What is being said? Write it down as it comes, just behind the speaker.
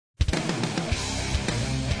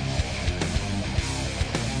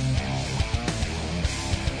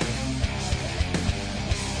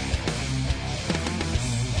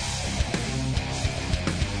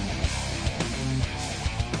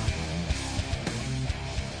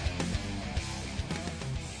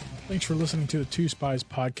Thanks for listening to the Twospies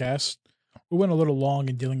podcast. We went a little long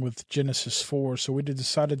in dealing with Genesis 4, so we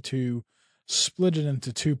decided to split it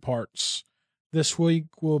into two parts. This week,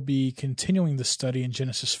 we'll be continuing the study in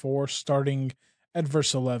Genesis 4, starting at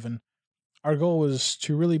verse 11. Our goal is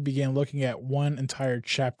to really begin looking at one entire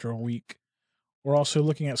chapter a week. We're also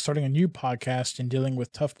looking at starting a new podcast and dealing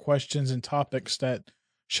with tough questions and topics that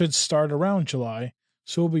should start around July,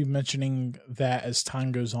 so we'll be mentioning that as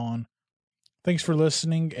time goes on. Thanks for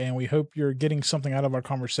listening, and we hope you're getting something out of our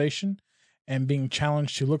conversation and being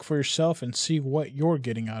challenged to look for yourself and see what you're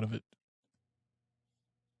getting out of it.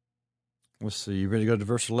 Let's see. You ready to go to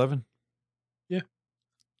verse 11? Yeah.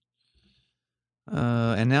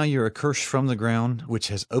 And now you're accursed from the ground, which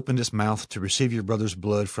has opened its mouth to receive your brother's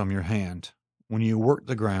blood from your hand. When you work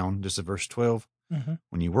the ground, this is verse 12,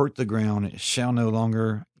 when you work the ground, it shall no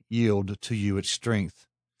longer yield to you its strength.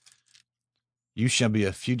 You shall be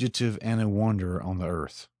a fugitive and a wanderer on the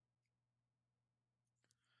earth.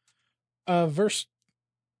 I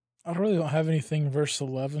really don't have anything verse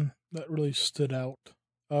 11 that really stood out.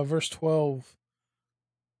 Verse 12,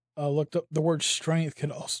 looked up the word strength can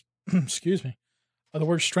also, excuse me, the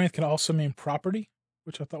word strength can also mean property,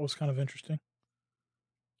 which I thought was kind of interesting.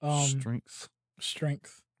 Strength.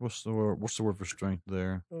 Strength. What's the word for strength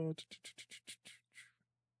there?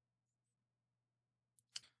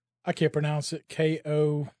 I can't pronounce it.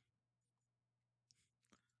 K-O.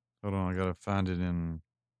 Hold on, I gotta find it in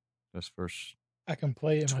this verse. I can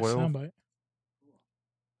play it in 12? my soundbite.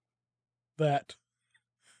 That.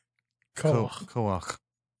 Koach.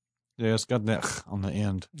 Yeah, it's got that on the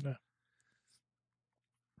end. Yeah.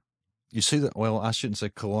 You see that? Well, I shouldn't say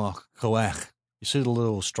koach. You see the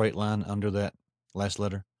little straight line under that last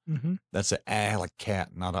letter? Mm-hmm. That's a like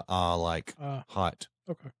cat, not a like hot.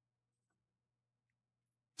 Okay.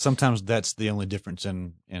 Sometimes that's the only difference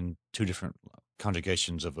in two different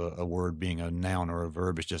conjugations of a word being a noun or a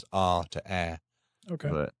verb. It's just to Okay.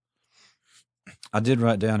 But I did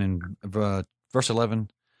write down in verse 11,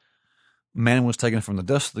 man was taken from the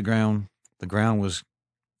dust of the ground. The ground was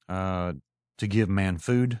to give man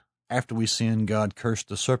food. After we sinned, God cursed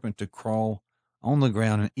the serpent to crawl on the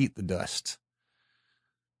ground and eat the dust.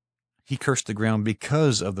 He cursed the ground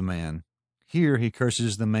because of the man. Here he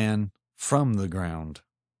curses the man from the ground.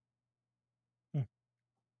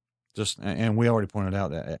 And we already pointed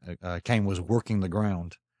out that Cain was working the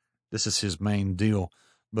ground. This is his main deal.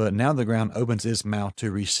 But now the ground opens its mouth to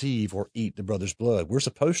receive or eat the brother's blood. We're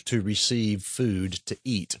supposed to receive food to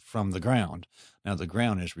eat from the ground. Now the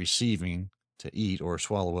ground is receiving to eat or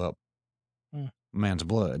swallow up man's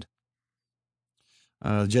blood.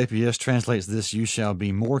 JPS translates this, you shall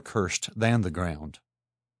be more cursed than the ground.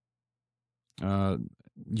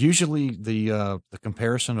 Usually the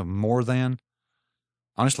comparison of more than,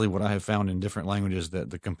 honestly, what I have found in different languages, that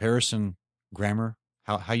the comparison grammar,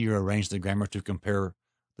 how you arrange the grammar to compare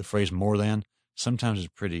the phrase more than, sometimes is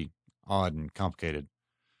pretty odd and complicated.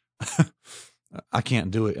 I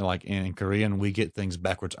can't do it. Like in Korean, we get things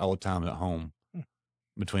backwards all the time at home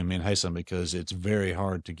between me and Hasan, because it's very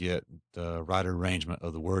hard to get the right arrangement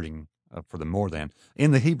of the wording for the more than.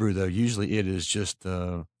 In the Hebrew, though, usually it is just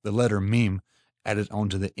the letter mem added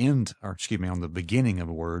onto the end, or on the beginning of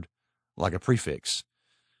a word, like a prefix.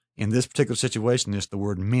 In this particular situation, it's the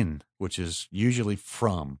word min, which is usually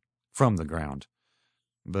from the ground.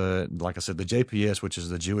 But like I said, the JPS, which is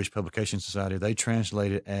the Jewish Publication Society, they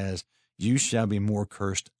translate it as, you shall be more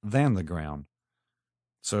cursed than the ground.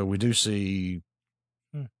 So we do see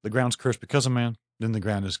the ground's cursed because of man, then the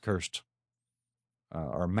ground is cursed.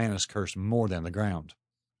 Or man is cursed more than the ground.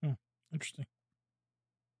 Interesting.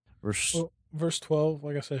 Verse 12,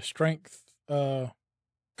 like I said, strength,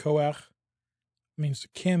 koach,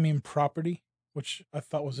 can mean property, which I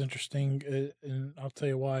thought was interesting, and I'll tell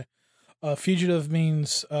you why. Fugitive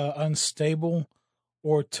means unstable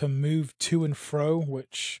or to move to and fro,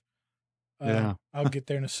 which I'll get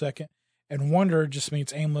there in a second. And wanderer just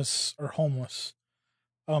means aimless or homeless.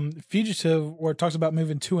 Fugitive, where it talks about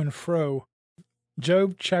moving to and fro,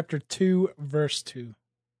 Job chapter 2, verse 2.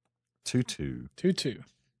 2:2. 2:2. And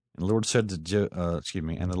the Lord said to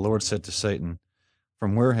and the Lord said to Satan,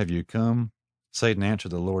 from where have you come? Satan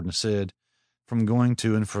answered the Lord and said, from going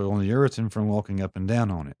to and fro on the earth and from walking up and down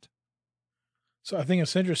on it. So I think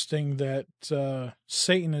it's interesting that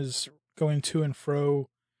Satan is going to and fro,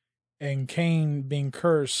 and Cain, being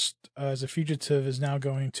cursed as a fugitive, is now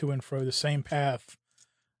going to and fro the same path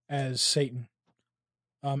as Satan.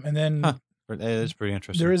 And then That is pretty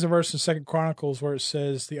interesting. There is a verse in 2 Chronicles where it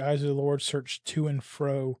says, the eyes of the Lord search to and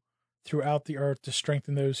fro throughout the earth to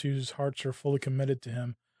strengthen those whose hearts are fully committed to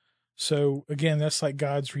him. So again, that's like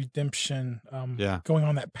God's redemption, Yeah. going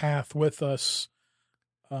on that path with us.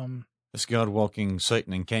 Um, It's God walking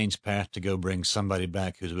Satan and Cain's path to go bring somebody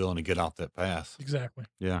back who's willing to get off that path. exactly.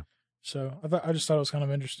 Yeah. So I just thought it was kind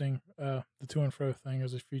of interesting, the to and fro thing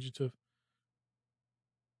as a fugitive.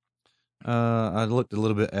 I looked a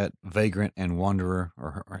little bit at vagrant and wanderer,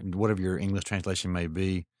 or whatever your English translation may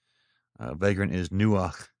be. Vagrant is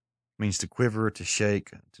nuach, means to quiver, to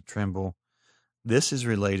shake, to tremble. This is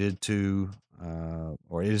related to,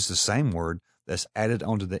 or it is the same word that's added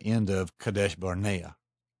onto the end of Kadesh Barnea.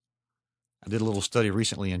 I did a little study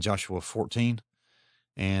recently in Joshua 14,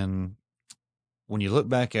 and when you look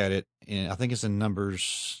back at it, I think it's in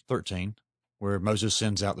Numbers 13, where Moses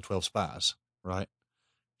sends out the 12 spies, right?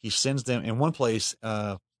 He sends them in one place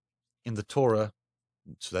in the Torah,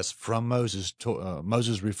 so that's from Moses.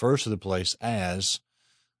 Moses refers to the place as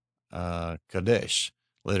Kadesh.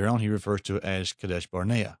 Later on, he refers to it as Kadesh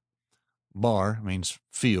Barnea. Bar means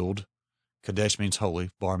field. Kadesh means holy.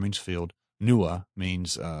 Bar means field. Nua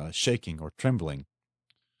means shaking or trembling.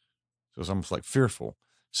 So it's almost like fearful.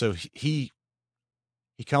 So he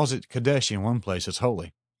calls it Kadesh in one place. It's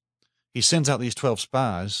holy. He sends out these 12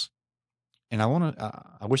 spies, and I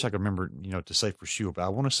wish I could remember, to say for sure, but I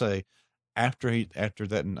want to say after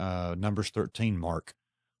that Numbers 13 mark,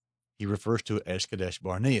 he refers to it as Kadesh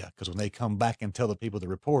Barnea, because when they come back and tell the people the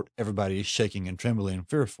report, everybody is shaking and trembling and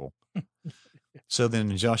fearful. So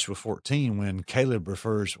then in Joshua 14, when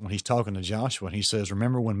he's talking to Joshua, and he says,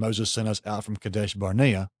 remember when Moses sent us out from Kadesh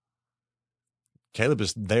Barnea, Caleb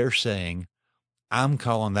is there saying, I'm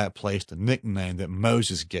calling that place the nickname that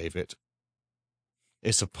Moses gave it.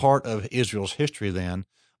 It's a part of Israel's history then.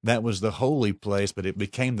 That was the holy place, but it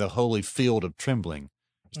became the holy field of trembling.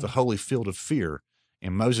 It's the holy field of fear.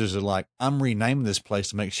 And Moses is like, I'm renaming this place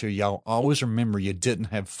to make sure y'all always remember you didn't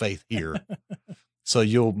have faith here. So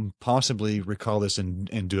you'll possibly recall this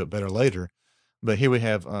and do it better later. But here we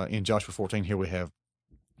have, in Joshua 14, here we have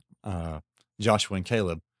Joshua and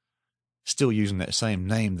Caleb still using that same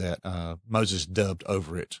name that Moses dubbed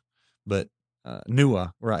over it. But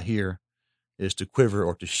Nua right here is to quiver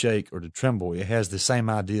or to shake or to tremble. It has the same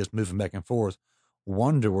ideas moving back and forth.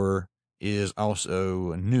 Wanderer is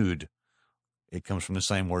also nude. It comes from the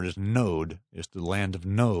same word as Nod. It's the land of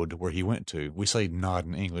Nod where he went to. We say nod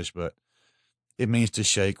in English, but it means to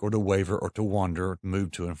shake or to waver or to wander or to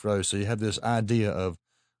move to and fro. So you have this idea of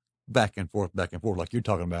back and forth, like you're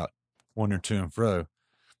talking about, wandering to and fro.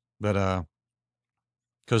 But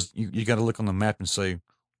because you got to look on the map and say,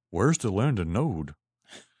 where's the land of Nod?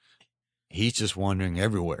 He's just wandering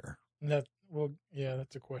everywhere. That's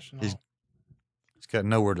a question. He's got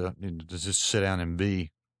nowhere to just sit down and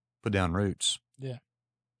put down roots. Yeah.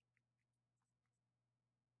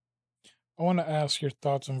 I want to ask your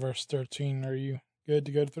thoughts on verse 13. Are you good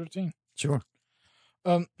to go to 13? Sure.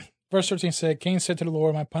 Verse 13 said, Cain said to the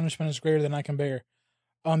Lord, my punishment is greater than I can bear.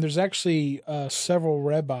 There's actually several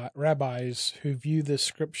rabbis who view this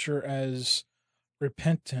scripture as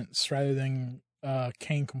repentance rather than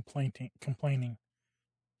Cain complaining.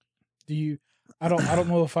 I don't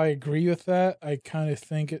know if I agree with that. I kind of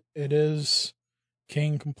think it is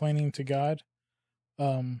Cain complaining to God.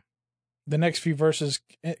 The next few verses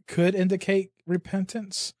could indicate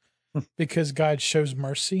repentance because God shows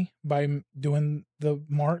mercy by doing the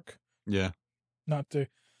mark. Yeah. Not to,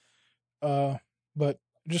 but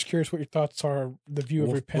just curious what your thoughts are. The view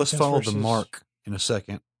of repentance. Let's follow versus... the mark in a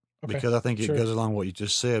second, because I think it goes along with what you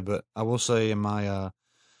just said. But I will say in my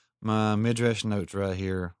my midrash notes right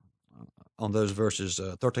here on those verses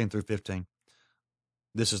 13 through 15.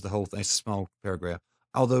 This is the whole thing. It's a small paragraph.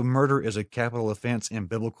 Although murder is a capital offense in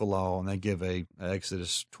biblical law, and they give a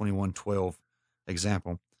Exodus 21:12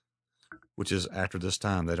 example, which is after this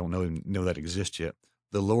time. They don't know that exists yet.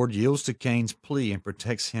 The Lord yields to Cain's plea and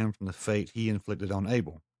protects him from the fate he inflicted on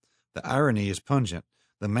Abel. The irony is pungent.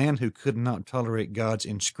 The man who could not tolerate God's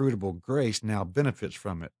inscrutable grace now benefits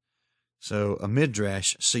from it. So a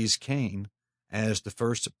midrash sees Cain as the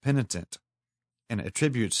first penitent and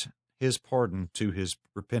attributes his pardon to his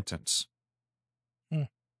repentance.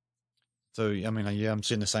 So, I mean, I'm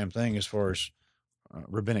seeing the same thing as far as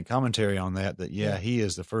rabbinic commentary on that he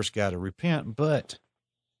is the first guy to repent, but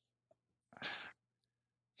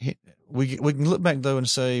we can look back, though, and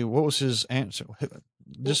say, what was his answer?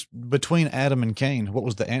 Just between Adam and Cain, what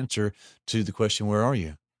was the answer to the question, where are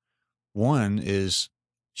you? One is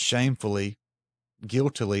shamefully,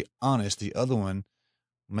 guiltily honest. The other one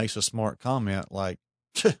makes a smart comment like,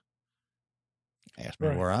 ask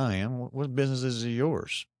me where I am. What business is it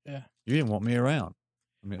yours? Yeah. You didn't want me around.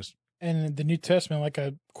 I mean, and in the New Testament, like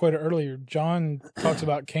I quoted earlier, John talks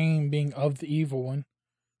about Cain being of the evil one.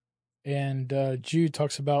 And Jude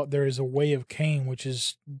talks about there is a way of Cain, which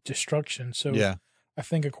is destruction. So Yeah. I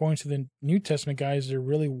think according to the New Testament guys, there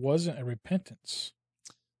really wasn't a repentance.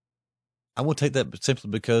 I will take that simply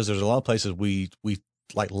because there's a lot of places we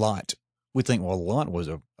like Lot. We think, well, Lot was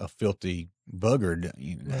a filthy buggard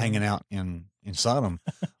hanging out in Sodom.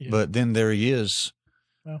 Yeah. But then there he is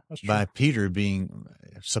Well, that's true. by Peter being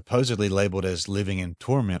supposedly labeled as living in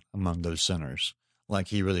torment among those sinners, like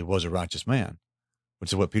he really was a righteous man,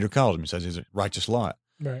 which is what Peter calls him. He says he's a righteous Lot.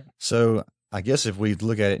 Right. So I guess if we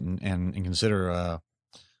look at it and consider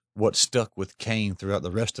what stuck with Cain throughout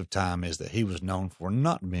the rest of time is that he was known for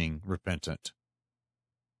not being repentant.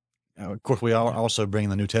 Of course, we are also bring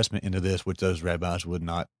the New Testament into this, which those rabbis would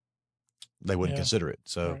not, they wouldn't consider it.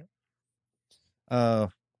 So,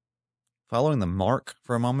 following the mark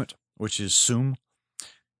for a moment, which is sum,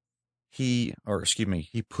 he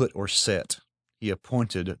put or set, he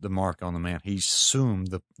appointed the mark on the man. He summed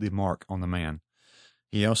the mark on the man.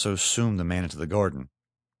 He also summed the man into the garden.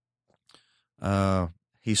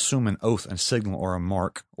 He summed an oath and signal or a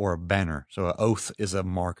mark or a banner. So an oath is a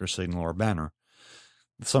mark or signal or a banner.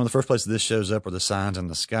 Some of the first places this shows up are the signs in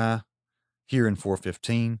the sky, here in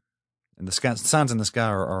 4:15. And the signs in the sky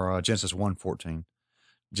are Genesis 1:14.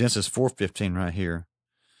 Genesis 4:15 right here.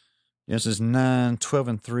 Genesis 9:12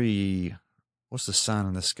 and 3. What's the sign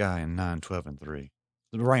in the sky in 9:12 and 3?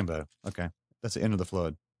 The rainbow. Okay. That's the end of the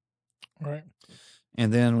flood. Right.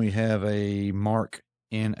 And then we have a mark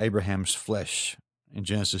in Abraham's flesh in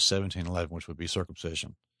Genesis 17:11, which would be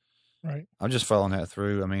circumcision. Right. I'm just following that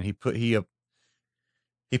through. I mean, he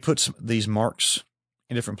puts these marks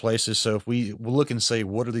in different places. So if we look and say,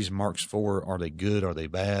 what are these marks for? Are they good? Are they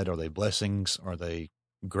bad? Are they blessings? Are they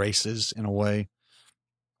graces in a way?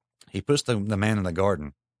 He puts the man in the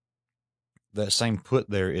garden. That same put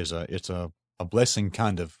there is it's a blessing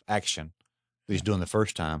kind of action that he's doing the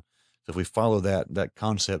first time. So if we follow that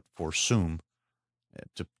concept for sum,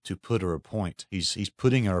 to put or appoint, he's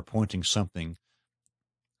putting or appointing something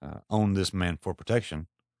on this man for protection.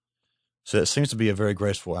 So it seems to be a very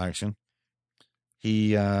graceful action.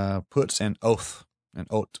 He puts an oath,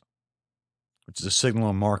 which is a signal,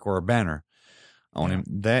 a mark, or a banner on him.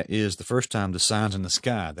 That is the first time the signs in the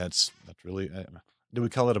sky. That's really. Do we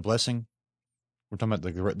call it a blessing? We're talking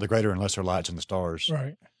about the greater and lesser lights in the stars.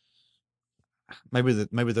 Right. Maybe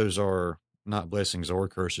those are not blessings or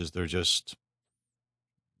curses. They're just,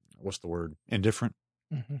 what's the word? Indifferent.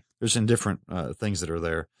 Mm-hmm. There's indifferent things that are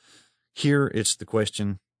there. Here it's the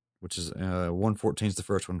question, which is 1:14 is the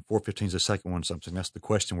first one, 4:15 is the second one, something. That's the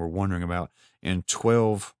question we're wondering about. And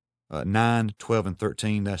 9, 12, and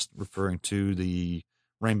 13, that's referring to the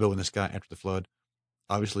rainbow in the sky after the flood.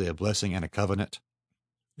 Obviously a blessing and a covenant.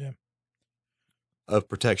 Yeah. Of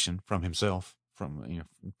protection from himself, from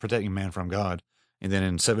protecting man from God. And then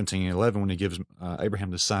in 17 and 11, when he gives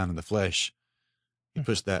Abraham the sign in the flesh, he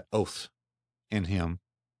puts that oath in him.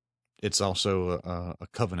 It's also a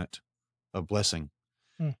covenant, a blessing.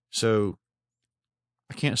 So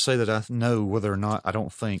I can't say that I know whether or not, I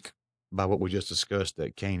don't think by what we just discussed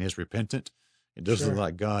that Cain is repentant. It does look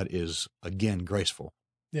like God is again graceful.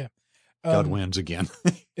 Yeah. God wins again.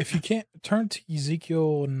 If you can't turn to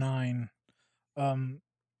Ezekiel 9, when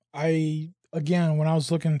I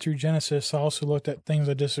was looking through Genesis, I also looked at things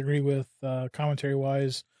I disagree with, commentary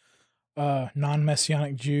wise,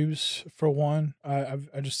 non-Messianic Jews for one. I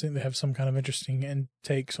just think they have some kind of interesting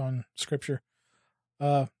intakes on scripture.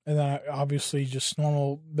 And then obviously just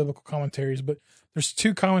normal biblical commentaries, but there's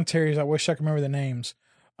two commentaries. I wish I could remember the names.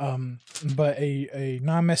 But a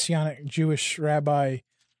non-Messianic Jewish rabbi,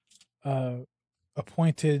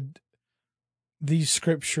 appointed these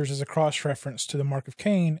scriptures as a cross-reference to the mark of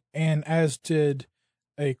Cain, and as did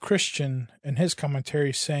a Christian in his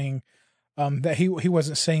commentary, saying that he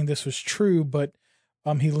wasn't saying this was true, but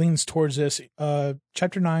he leans towards this.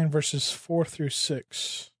 Chapter 9, verses 4 through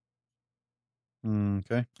 6.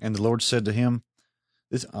 Okay. And the Lord said to him,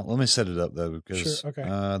 let me set it up, though, because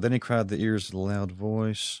then he cried into my ears with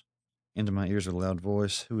a loud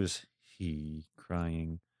voice. Who is he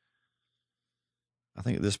crying? I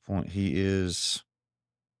think at this point he's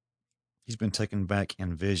been taken back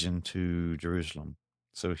in vision to Jerusalem.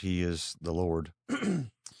 So he is the Lord.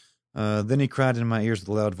 Then he cried in my ears with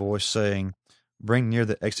a loud voice, saying, bring near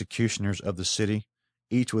the executioners of the city,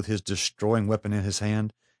 each with his destroying weapon in his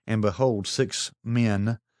hand. And behold, 6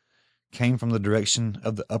 men came from the direction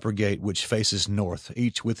of the upper gate, which faces north,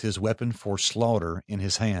 each with his weapon for slaughter in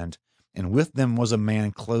his hand. And with them was a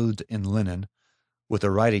man clothed in linen, with a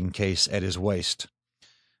writing case at his waist.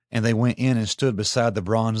 And they went in and stood beside the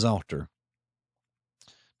bronze altar.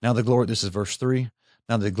 Now this is verse 3.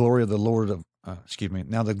 Now the glory of the Lord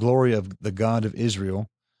Now the glory of the God of Israel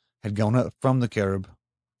had gone up from the cherub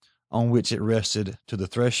on which it rested to the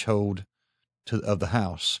threshold of the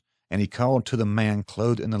house. And he called to the man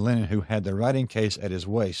clothed in the linen who had the writing case at his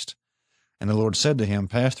waist. And the Lord said to him,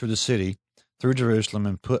 Pass through the city, through Jerusalem,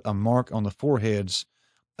 and put a mark on the foreheads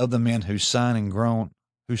of the men who sigh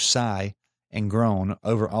and groan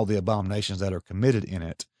over all the abominations that are committed in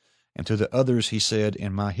it. And to the others he said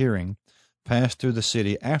in my hearing, Pass through the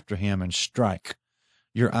city after him and strike.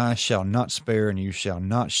 Your eye shall not spare, and you shall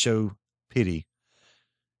not show pity.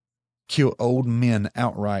 Kill old men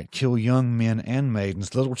outright, kill young men and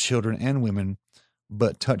maidens, little children and women,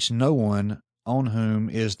 but touch no one on whom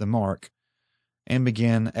is the mark, and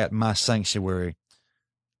begin at my sanctuary.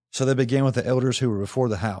 So they began with the elders who were before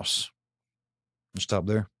the house. Stop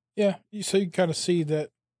there. Yeah, so you kind of see that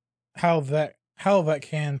how that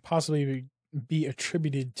can possibly be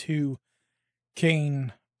attributed to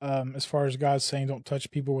Cain, as far as God saying don't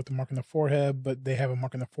touch people with the mark on the forehead, but they have a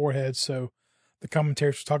mark on the forehead. So the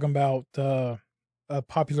commentators were talking about a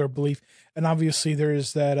popular belief, and obviously there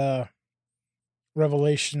is that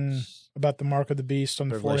revelation about the mark of the beast on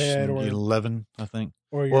the forehead, or 11, I think.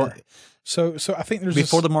 Or so I think there's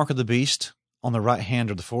before the mark of the beast on the right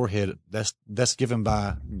hand or the forehead. That's given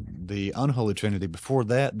by the unholy Trinity. Before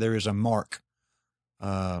that, there is a mark.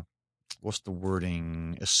 What's the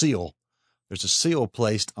wording? A seal. There's a seal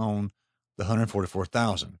placed on the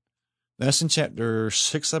 144,000. That's in chapter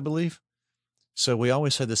 6, I believe. So we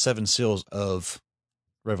always say the 7 seals of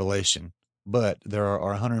Revelation, but there are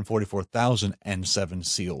 144,007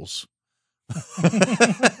 seals.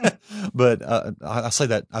 But I say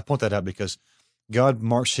that, I point that out because God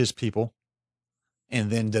marks his people,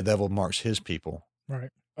 and then the devil marks his people. Right.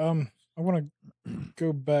 I want to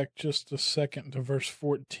go back just a second to verse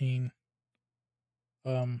 14.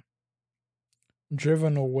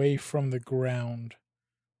 Driven away from the ground.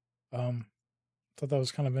 Thought that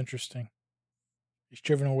was kind of interesting. He's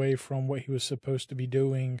driven away from what he was supposed to be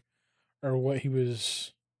doing, or what he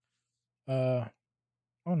was, I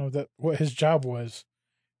don't know, what his job was,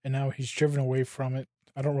 and now he's driven away from it.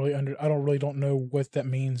 I don't know what that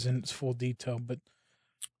means in its full detail, but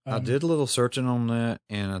I did a little searching on that,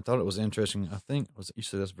 and I thought it was interesting. I think you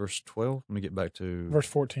said that's verse 12. Let me get back to verse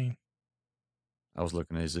 14. I was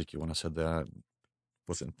looking at Ezekiel when I said that. I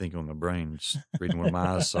wasn't thinking with my brain, just reading what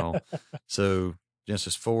my eyes saw. So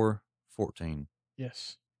Genesis 4:14.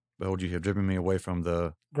 Yes. Behold, you have driven me away from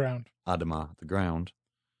the ground. Adamah, the ground.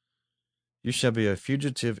 You shall be a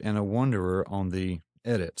fugitive and a wanderer on the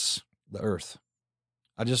Eretz, the earth.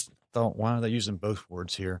 I just thought, why are they using both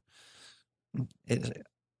words here?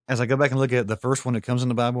 As I go back and look at the first one that comes in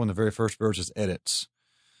the Bible, in the very first verse is Eretz.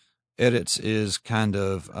 Eretz is kind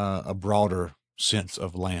of a broader sense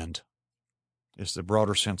of land. It's the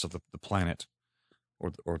broader sense of the planet,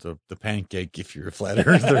 or the pancake if you're a flat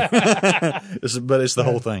earther. But it's the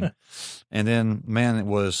whole thing. And then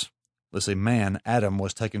Adam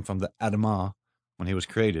was taken from the Adamah when he was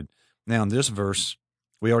created. Now in this verse,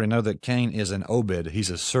 we already know that Cain is an Obed. He's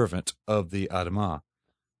a servant of the Adamah.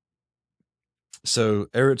 So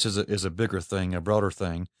Eretz is a bigger thing, a broader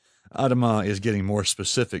thing. Adamah is getting more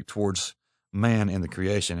specific towards man in the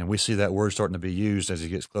creation, and we see that word starting to be used as he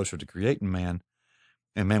gets closer to creating man.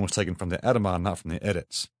 And man was taken from the Adamah, not from the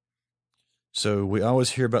Eretz. So we always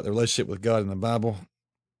hear about the relationship with God in the Bible,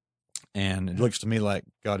 and it looks to me like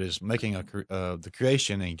God is making the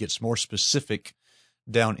creation, and he gets more specific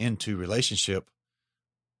down into relationship,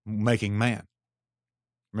 making man.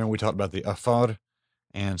 Remember we talked about the Afar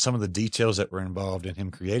and some of the details that were involved in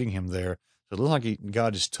him creating him there. So it looks like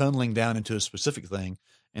God is tunneling down into a specific thing,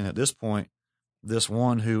 and at this point, this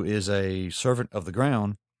one who is a servant of the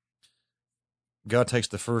ground, God takes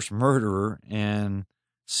the first murderer and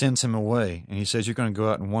sends him away. And he says, you're going to go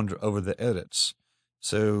out and wander over the Eretz.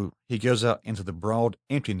 So he goes out into the broad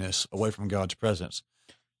emptiness away from God's presence.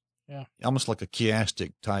 Yeah. Almost like a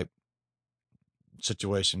chiastic type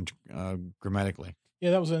situation, grammatically. Yeah,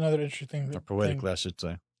 that was another interesting thing. Or poetically, I should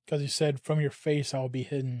say. Because he said, from your face I will be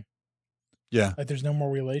hidden. Yeah. Like there's no more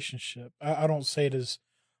relationship. I don't take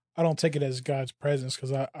it as God's presence,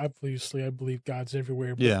 because I believe God's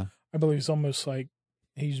everywhere. But yeah. I believe it's almost like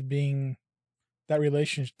he's being that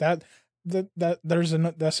relationship.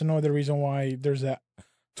 That's another reason why there's that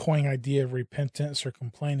toying idea of repentance or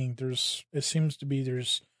complaining. It seems to be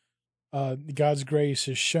God's grace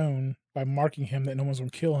is shown by marking him that no one's going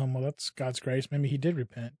to kill him. Well, that's God's grace. Maybe he did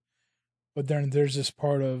repent. But then there's this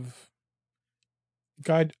part of,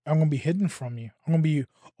 God, I'm going to be hidden from you. I'm going to be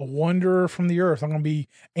a wanderer from the earth. I'm going to be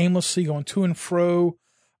aimlessly going to and fro.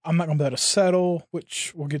 I'm not going to be able to settle,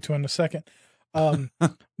 which we'll get to in a second.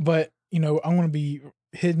 But I'm going to be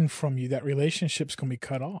hidden from you. That relationship's going to be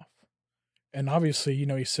cut off. And obviously,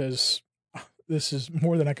 he says, this is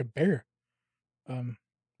more than I could bear.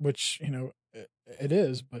 Which, it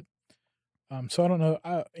is, but, so I don't know.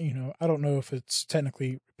 I don't know if it's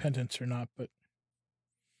technically repentance or not, but,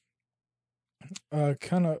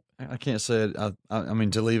 kind of. I can't say it. I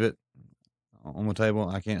mean, to leave it on the table,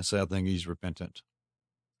 I can't say I think he's repentant.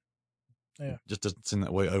 Yeah. Just doesn't seem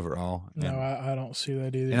that way overall. No, I don't see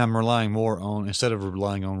that either. And I'm relying more on, instead of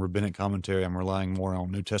relying on rabbinic commentary, I'm relying more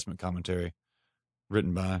on New Testament commentary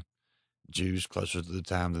written by Jews closer to the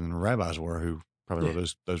time than the rabbis were, who probably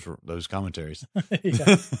wrote those commentaries.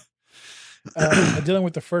 Yeah. Dealing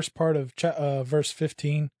with the first part of verse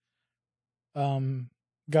 15,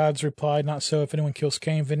 God's replied, "Not so. If anyone kills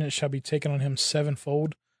Cain, vengeance shall be taken on him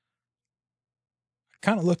sevenfold." I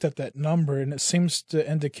kind of looked at that number, and it seems to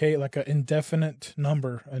indicate like an indefinite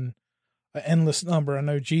number and an endless number. I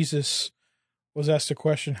know Jesus was asked a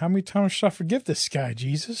question, "How many times shall I forgive this guy,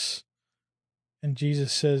 Jesus?" And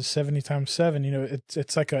Jesus says 70 times 7.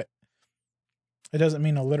 It's like it doesn't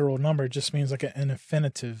mean a literal number. It just means like an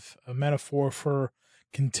infinitive, a metaphor for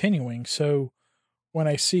continuing. So when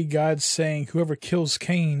I see God saying, whoever kills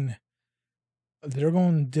Cain, they're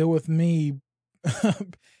going to deal with me.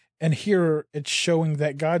 And here it's showing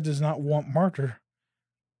that God does not want martyr.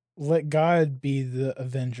 Let God be the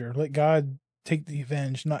avenger. Let God take the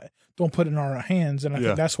revenge. Don't put it in our hands. And I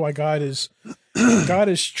think that's why God is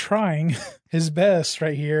trying his best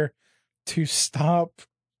right here to stop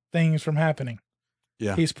things from happening.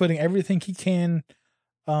 Yeah. He's putting everything he can.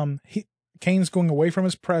 Cain's going away from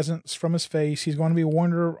his presence, from his face. He's going to be a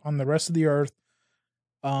wanderer on the rest of the earth.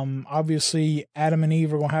 Obviously, Adam and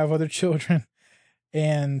Eve are going to have other children.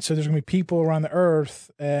 And so there's going to be people around the earth.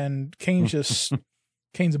 And Cain's a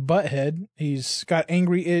butthead. He's got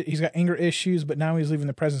anger issues, but now he's leaving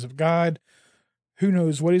the presence of God. Who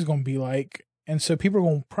knows what he's going to be like. And so people are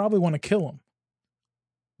going to probably want to kill him.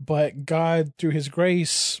 But God, through his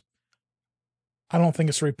grace, I don't think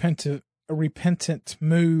it's a repentant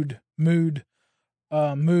move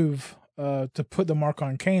to put the mark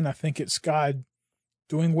on Cain. I think it's God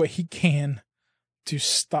doing what he can to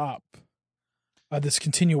stop this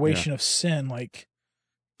continuation of sin. Like,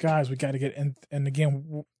 guys, we got to get in. And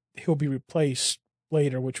again, he'll be replaced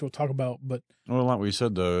later, which we'll talk about. But like we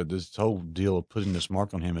said, though, this whole deal of putting this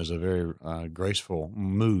mark on him is a very graceful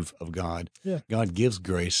move of God. Yeah. God gives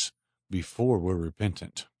grace before we're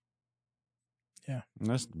repentant. Yeah. And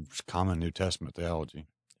that's common New Testament theology.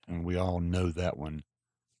 And we all know that one.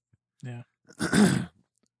 Yeah.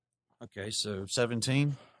 Okay, so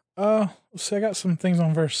 17. So I got some things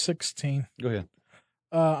on verse 16. Go ahead.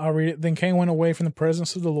 I'll read it. Then Cain went away from the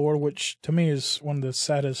presence of the Lord, which to me is one of the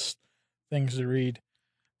saddest things to read.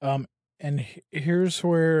 And here's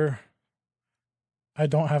where I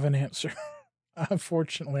don't have an answer.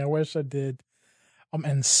 Unfortunately, I wish I did.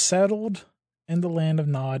 And settled in the land of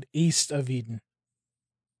Nod, east of Eden.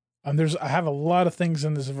 I have a lot of things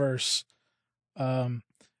in this verse. Again,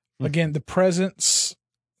 the presence,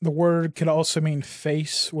 the word could also mean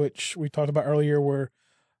face, which we talked about earlier, where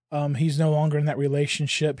he's no longer in that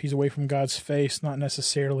relationship. He's away from God's face, not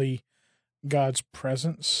necessarily God's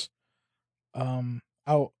presence.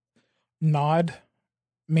 Nod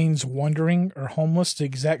means wandering or homeless, the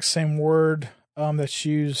exact same word that's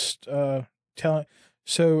used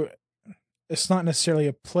so it's not necessarily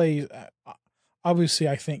a place. Obviously,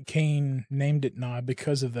 I think Cain named it Nod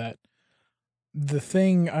because of that. The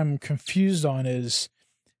thing I'm confused on is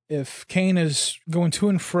if Cain is going to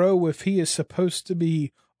and fro, if he is supposed to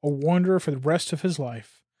be a wanderer for the rest of his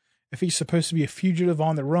life, if he's supposed to be a fugitive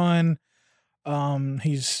on the run,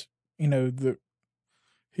 he's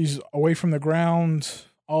away from the ground,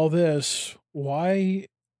 all this, why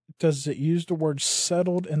does it use the word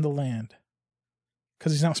settled in the land?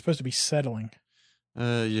 Because he's not supposed to be settling.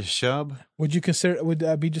 Yeshub. Would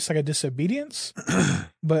that be just like a disobedience?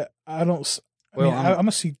 But I don't. I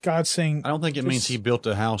must see God saying. I don't think it means he built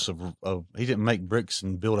a house of. He didn't make bricks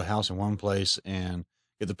and build a house in one place and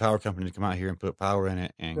get the power company to come out here and put power in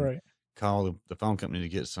it and call the phone company to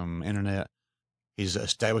get some internet. He's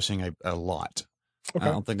establishing a lot. Okay. I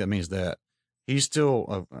don't think that means that. He's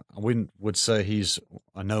still. We would say he's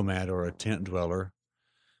a nomad or a tent dweller.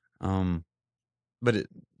 But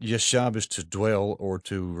Yeshab is to dwell or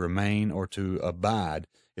to remain or to abide.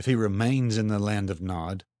 If he remains in the land of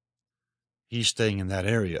Nod, he's staying in that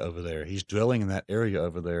area over there. He's dwelling in that area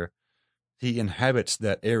over there. He inhabits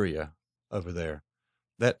that area over there.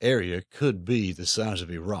 That area could be the size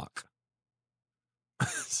of Iraq.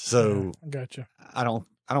 So gotcha. I don't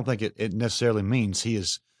think it necessarily means he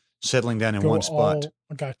is settling down in one spot.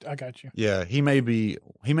 I got you. Yeah, he may be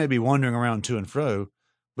wandering around to and fro,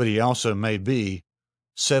 but he also may be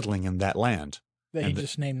settling in that land. That he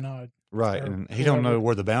just named Nod. Right, and he don't know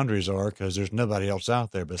where the boundaries are because there's nobody else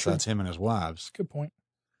out there besides him and his wives. Good point.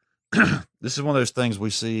 This is one of those things we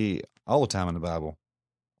see all the time in the Bible,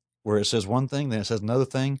 where it says one thing, then it says another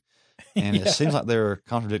thing, and it seems like they're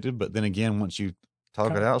contradicted. But then again, once you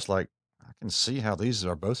talk it out, it's like I can see how these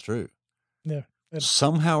are both true. Yeah.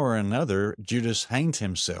 Somehow or another, Judas hanged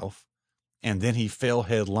himself, and then he fell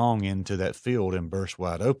headlong into that field and burst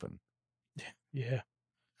wide open. Yeah.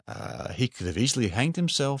 He could have easily hanged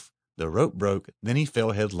himself. The rope broke. Then he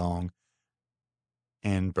fell headlong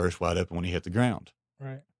and burst wide open when he hit the ground.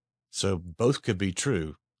 Right. So both could be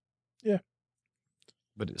true. Yeah.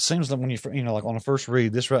 But it seems like when like on the first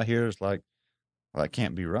read, this right here is like, well, that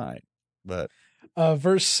can't be right. But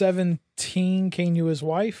verse 17, Cain knew his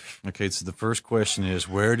wife. Okay, so the first question is,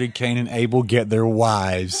 where did Cain and Abel get their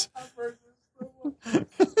wives? A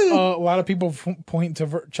lot of people point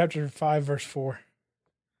to chapter 5, verse 4.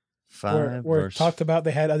 Where it talked about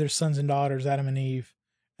they had other sons and daughters, Adam and Eve,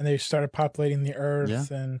 and they started populating the earth. Yeah.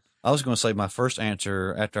 And I was going to say my first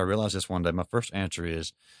answer, after I realized this one day, my first answer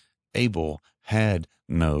is Abel had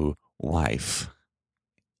no wife.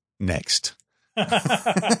 Next.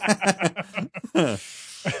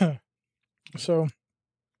 So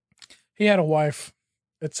he had a wife.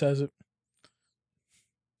 It says it.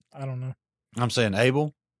 I don't know. I'm saying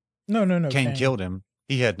Abel? No. Cain killed him.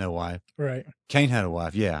 He had no wife. Right. Cain had a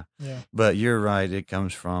wife, yeah. Yeah. But you're right. It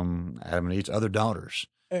comes from Adam and Eve's other daughters.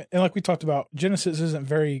 And like we talked about, Genesis isn't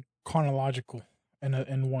very chronological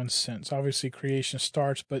in one sense. Obviously, creation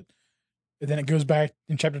starts, but then it goes back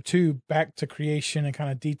in chapter 2, back to creation and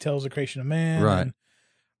kind of details the creation of man. Right.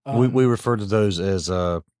 And, we refer to those as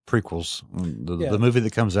prequels. The movie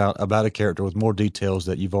that comes out about a character with more details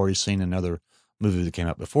that you've already seen in another movie that came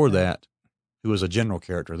out before that, who was a general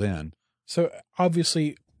character then. So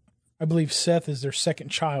obviously, I believe Seth is their second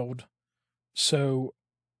child. So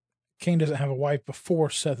Cain doesn't have a wife before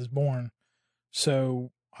Seth is born.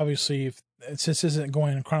 So obviously, since this isn't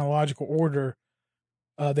going in chronological order,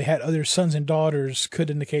 they had other sons and daughters, could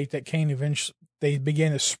indicate that Cain eventually, they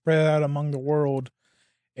began to spread out among the world,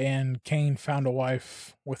 and Cain found a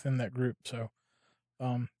wife within that group. So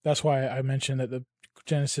that's why I mentioned that the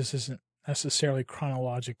Genesis isn't necessarily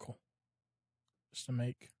chronological. Just to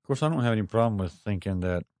make. Of course, I don't have any problem with thinking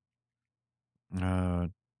that, of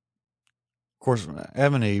course,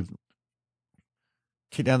 Adam and Eve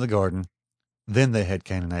kicked out of the garden, then they had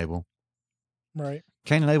Cain and Abel. Right.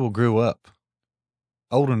 Cain and Abel grew up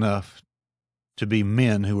old enough to be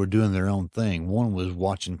men who were doing their own thing. One was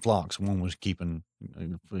watching flocks, one was keeping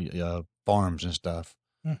farms and stuff.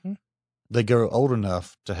 Mm-hmm. They grow old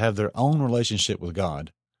enough to have their own relationship with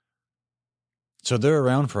God. So they're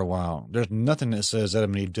around for a while. There's nothing that says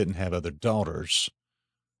Adam and Eve didn't have other daughters,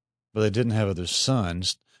 but they didn't have other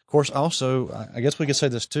sons. Of course, also, I guess we could say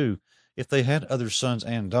this too. If they had other sons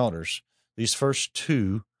and daughters, these first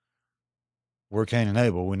two were Cain and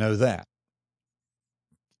Abel. We know that.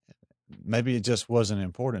 Maybe it just wasn't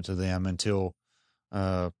important to them until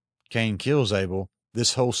Cain kills Abel.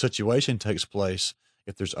 This whole situation takes place.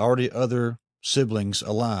 If there's already other siblings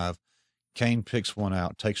alive, Cain picks one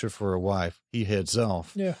out, takes her for a wife. He heads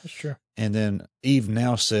off. Yeah, that's true. And then Eve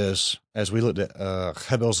now says, as we looked at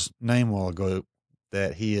Hebel's name a while ago,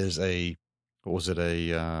 that he is a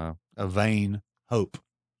vain hope,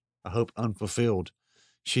 a hope unfulfilled.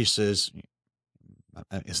 She says,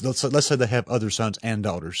 let's say they have other sons and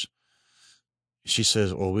daughters. She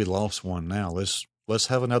says, well, we lost one now. Let's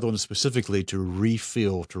have another one specifically to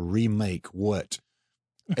refill, to remake what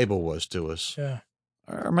Abel was to us. Yeah.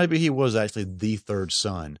 Or maybe he was actually the third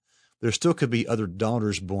son. There still could be other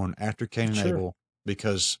daughters born after Cain and Abel,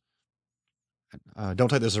 because don't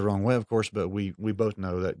take this the wrong way, of course, but we both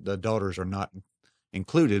know that the daughters are not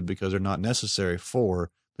included because they're not necessary for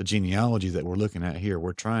the genealogy that we're looking at here.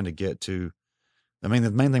 We're trying to get to, the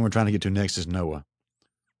main thing we're trying to get to next is Noah.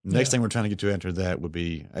 The next thing we're trying to get to after that would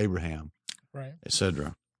be Abraham, right,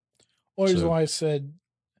 etc. Well, here's why I said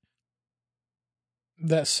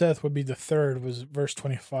that Seth would be the third was verse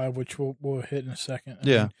 25, which we'll hit in a second. I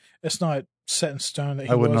mean, it's not set in stone that he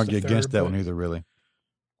I wouldn't was argue the third, against that one either, really.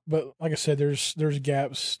 But like I said, there's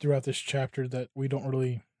gaps throughout this chapter that we don't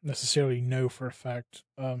really necessarily know for a fact.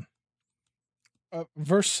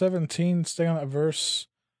 Verse 17, stay on that verse.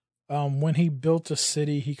 When he built a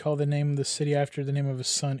city, he called the name of the city after the name of his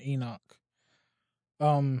son Enoch.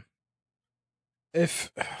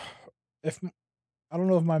 If I don't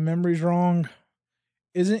know if my memory's wrong,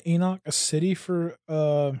 isn't Enoch a city for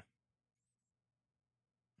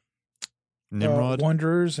Nimrod?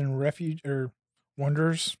 wanderers and refuge or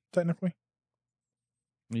wanderers technically.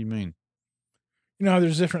 What do you mean? You know how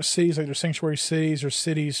there's different cities, like there's sanctuary cities or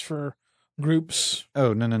cities for groups.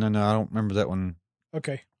 Oh, no. I don't remember that one.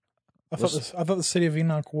 Okay, I thought Let's, this. I thought the city of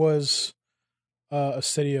Enoch was a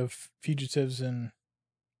city of fugitives and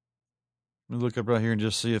let me look up right here and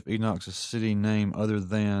just see if Enoch's a city name other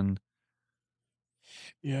than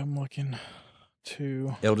yeah. I'm looking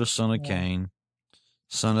to eldest son of Cain,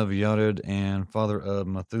 son of Yared, and father of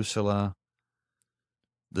Methuselah.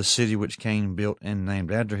 The city which Cain built and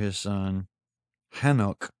named after his son,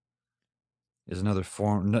 Hanok, is another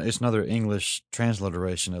form. It's another English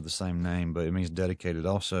transliteration of the same name, but it means dedicated.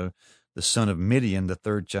 Also, the son of Midian, the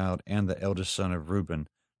third child, and the eldest son of Reuben.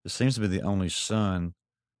 This seems to be the only son.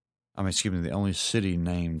 The only city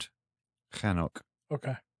named Hanok.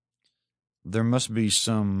 okay. There must be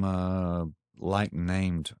some like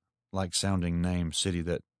sounding name city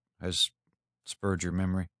that has spurred your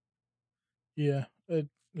memory. Yeah, it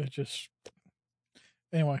just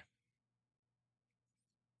anyway.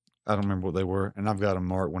 I don't remember what they were, and I've got them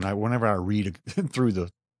marked. Whenever I read through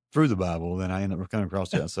the Bible, then I end up coming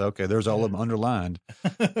across that and say, okay, there's all of them underlined.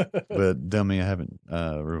 But dummy, I haven't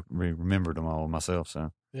remembered them all myself.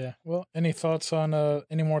 So Yeah. Well, any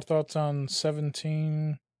more thoughts on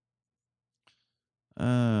 17?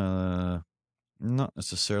 not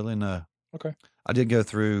necessarily. No. Okay. I did go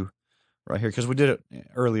through right here because we did it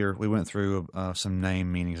earlier. We went through some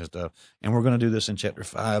name meanings and stuff, and we're going to do this in chapter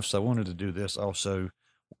 5. So I wanted to do this also.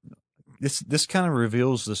 This kind of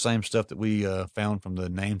reveals the same stuff that we found from the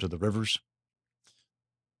names of the rivers,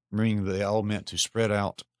 meaning they all meant to spread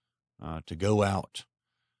out, to go out.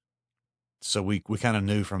 So we kind of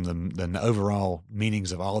knew from the overall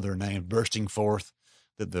meanings of all their names bursting forth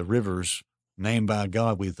that the rivers named by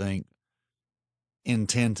God, we think,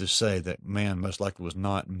 intend to say that man most likely was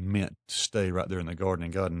not meant to stay right there in the garden,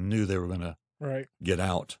 and God knew they were going to get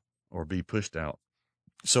out or be pushed out.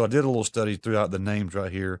 So I did a little study throughout the names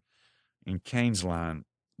right here in Cain's line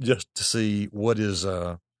just to see what is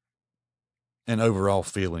an overall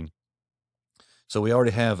feeling. So we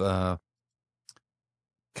already have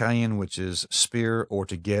Cain, which is spear, or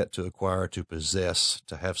to get, to acquire, to possess,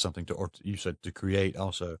 to have something to, or you said to create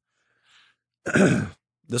also.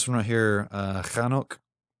 This one right here, Chanuk,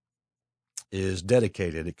 is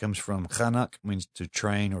dedicated. It comes from Chanak, means to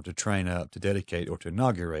train or to train up, to dedicate or to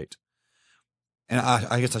inaugurate. And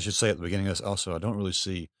I guess I should say at the beginning of this also, I don't really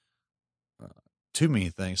see too many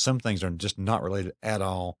things. Some things are just not related at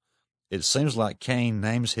all. It seems like Cain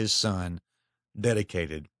names his son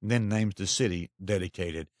dedicated, then names the city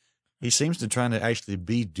dedicated. He seems to try to actually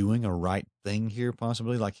be doing a right thing here,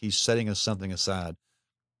 possibly, like he's setting something aside.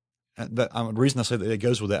 And the reason I say that it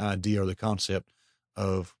goes with the idea or the concept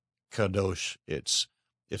of kadosh. It's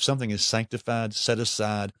if something is sanctified, set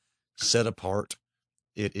aside, set apart,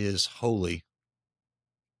 it is holy.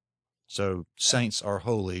 So saints are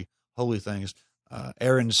holy things.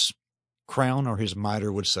 Aaron's crown or his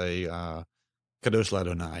mitre would say, Kadosh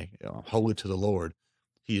Ladonai, holy to the Lord.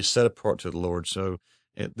 He is set apart to the Lord. So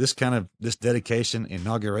this dedication,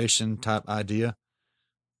 inauguration type idea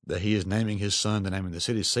that he is naming his son the name of the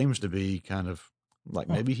city seems to be kind of like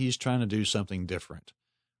maybe he's trying to do something different.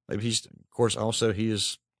 Maybe of course, also he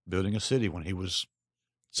is building a city when he was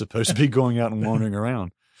supposed to be going out and wandering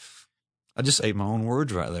around. I just ate my own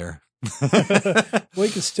words right there. Well,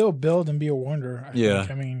 you can still build and be a wanderer. I think.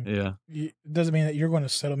 I mean, it doesn't mean that you're going to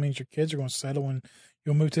settle. It means your kids are going to settle and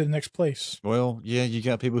you'll move to the next place. Well, yeah, you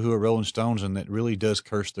got people who are rolling stones, and that really does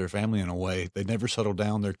curse their family in a way. They never settle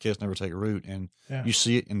down. Their kids never take root, and you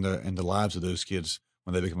see it in the lives of those kids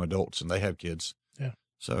when they become adults and they have kids. Yeah.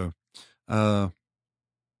 So,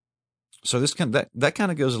 this that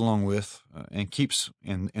kind of goes along with and keeps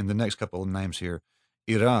in the next couple of names here.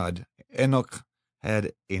 Irad, Enoch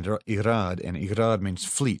had Irad, and Irad means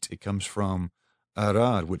fleet. It comes from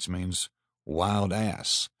Arad, which means wild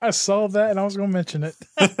ass. I saw that, and I was going to mention it.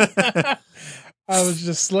 I was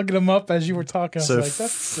just looking them up as you were talking. I was like,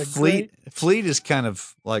 that's a fleet. Fleet is kind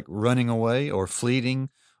of like running away or fleeting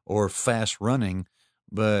or fast running,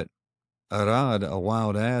 but Arad, a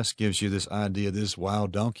wild ass, gives you this idea of this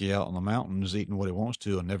wild donkey out on the mountains eating what it wants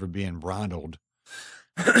to and never being bridled.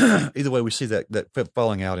 Either way, we see that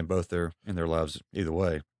falling out in their lives. Either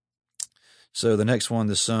way. So the next one,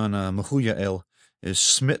 the son Mehuyael, is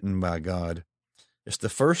smitten by God. It's the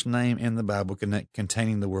first name in the Bible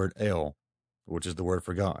containing the word El, which is the word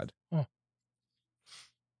for God.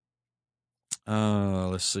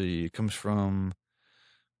 Let's see. It comes from.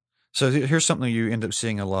 So here's something you end up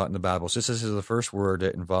seeing a lot in the Bible. So this is the first word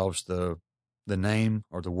that involves the name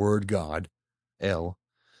or the word God, El.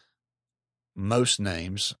 most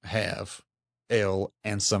names have el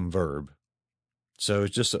and some verb. So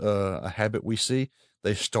it's just a habit we see.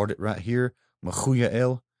 They start it right here. Machuya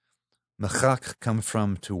el. Machak comes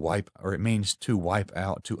from to wipe, or it means to wipe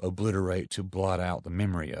out, to obliterate, to blot out the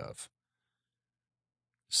memory of.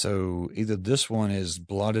 So either this one is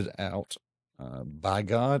blotted out by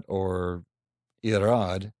God, or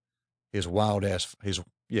Irad, his wild ass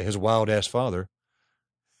father,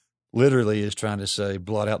 literally is trying to say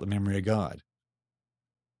blot out the memory of God.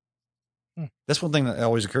 That's one thing that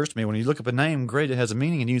always occurs to me when you look up a name, great, it has a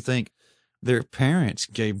meaning, and you think their parents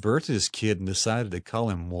gave birth to this kid and decided to call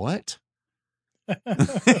him what?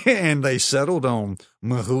 And they settled on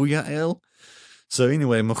Mahuyael. So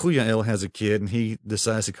anyway, Mahuyael has a kid, and he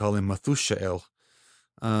decides to call him Methushael.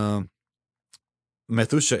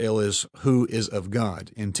 Methushael is who is of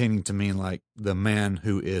God, intending to mean like the man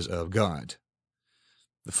who is of God.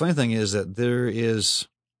 The funny thing is that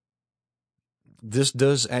this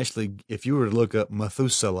does actually, if you were to look up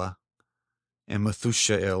Methuselah and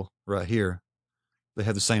Methushael right here, they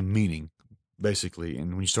have the same meaning, basically.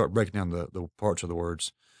 And when you start breaking down the parts of the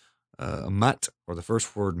words, mat, or the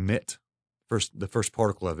first word mit, the first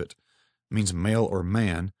particle of it, means male or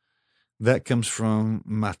man. That comes from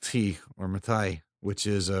mati, or matai, which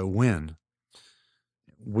is when.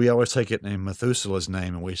 We always take it in Methuselah's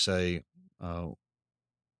name, and we say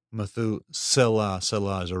Methuselah,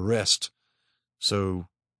 Selah is a rest. So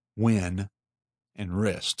when and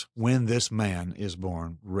rest. When this man is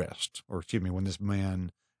born, rest. Or excuse me, when this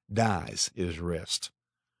man dies is rest.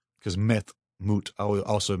 Because mut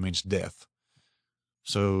also means death.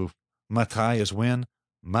 So matai is when,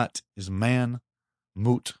 mat is man,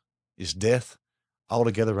 mut is death. All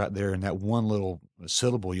together right there in that one little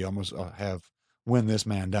syllable, you almost have when this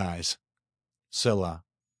man dies. Selah,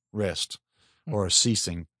 rest, or a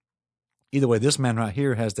ceasing. Either way, this man right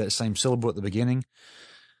here has that same syllable at the beginning.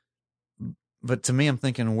 But to me, I'm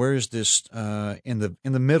thinking, where's this? In the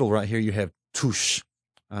middle right here, you have tush,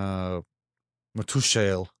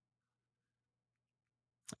 matushael.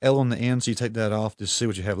 L on the end, so you take that off to see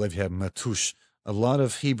what you have left. You have matush. A lot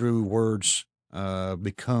of Hebrew words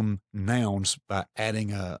become nouns by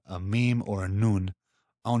adding a meme or a nun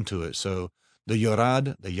onto it. So the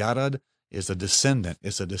yarad is a descendant.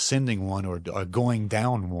 It's a descending one, or a going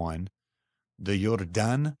down one. The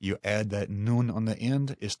Yordan, you add that nun on the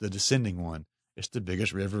end, it's the descending one. It's the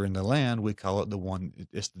biggest river in the land. We call it the one,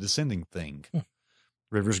 it's the descending thing.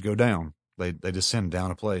 Rivers go down. They descend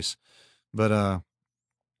down a place. But,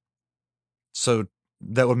 so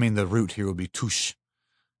that would mean the root here would be tush.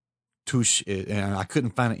 Tush, and I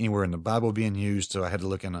couldn't find it anywhere in the Bible being used, so I had to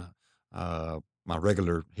look in my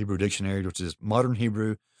regular Hebrew dictionary, which is modern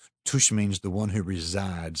Hebrew. Tush means the one who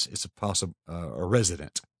resides. It's a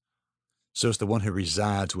resident. So it's the one who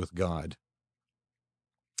resides with God.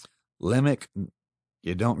 Lemech,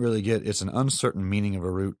 you don't really get, it's an uncertain meaning of a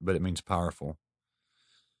root, but it means powerful.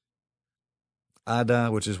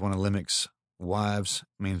 Ada, which is one of Lemech's wives,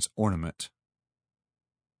 means ornament.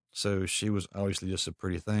 So she was obviously just a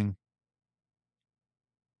pretty thing.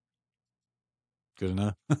 Good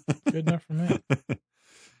enough? Good enough for me.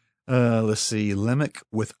 Let's see. Lemech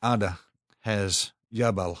with Ada has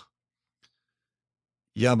Yabal.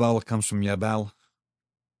 Yabal comes from Yabal.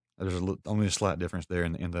 There's only a slight difference there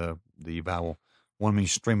in the vowel. One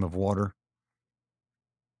means stream of water.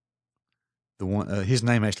 The one his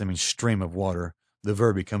name actually means stream of water. The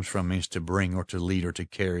verb he comes from means to bring or to lead or to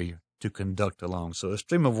carry, to conduct along. So a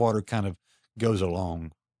stream of water kind of goes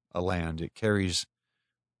along a land. It carries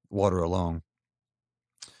water along.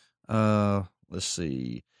 Let's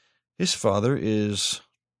see. He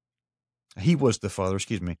was the father,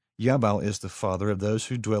 Yabal is the father of those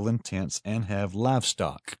who dwell in tents and have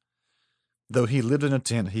livestock. Though he lived in a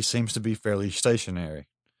tent, he seems to be fairly stationary.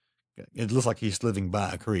 It looks like he's living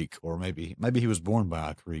by a creek, or maybe he was born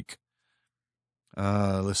by a creek.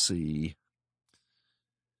 Let's see.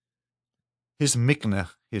 His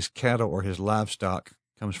miknah, his cattle or his livestock,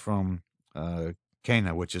 comes from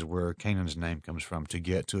Cana, which is where Canaan's name comes from, to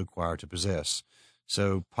get, to acquire, to possess.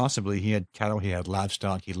 So possibly he had cattle, he had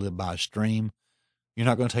livestock, he lived by a stream. You're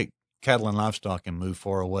not going to take cattle and livestock and move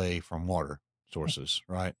far away from water sources,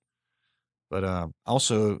 right? But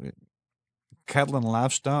also, cattle and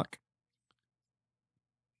livestock,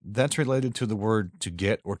 that's related to the word to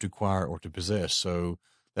get or to acquire or to possess. So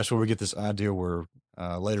that's where we get this idea where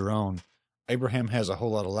later on, Abraham has a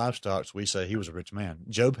whole lot of livestock, so we say he was a rich man.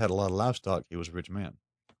 Job had a lot of livestock, he was a rich man.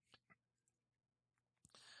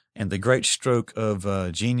 And the great stroke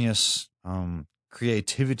of genius,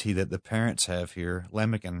 creativity that the parents have here,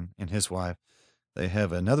 Lamech and his wife, they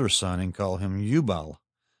have another son and call him Yubal.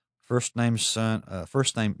 First son's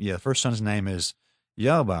name is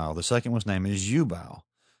Yabal. The second one's name is Yubal.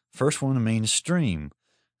 First one means stream.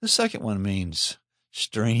 The second one means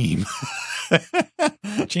stream.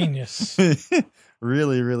 Genius.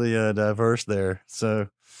 Really, really diverse there. So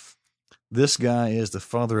this guy is the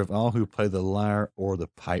father of all who play the lyre or the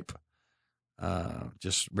pipe.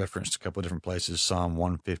 Just referenced a couple of different places. Psalm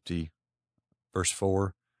 150, verse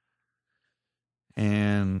 4.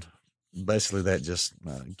 And basically that just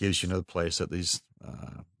gives you another place that these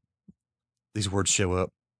words show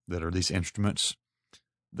up that are these instruments.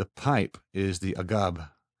 The pipe is the agab.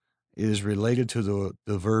 It is related to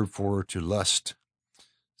the verb for to lust.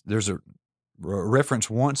 There's a reference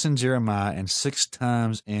once in Jeremiah and 6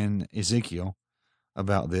 times in Ezekiel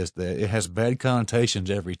about this, that it has bad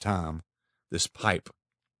connotations every time, this pipe.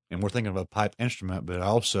 And we're thinking of a pipe instrument, but it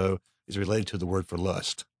also is related to the word for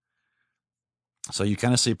lust. So you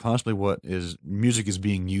kind of see possibly what music is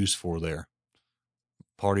being used for there.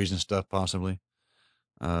 Parties and stuff, possibly.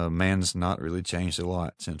 Man's not really changed a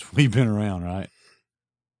lot since we've been around, right?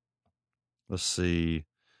 Let's see.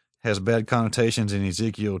 Has bad connotations in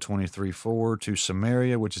Ezekiel 23:4 to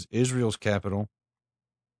Samaria, which is Israel's capital,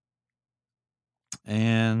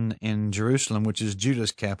 and in Jerusalem, which is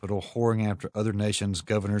Judah's capital, whoring after other nations,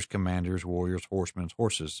 governors, commanders, warriors, horsemen,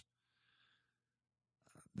 horses.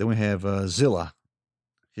 Then we have Zillah,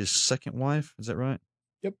 his second wife. Is that right?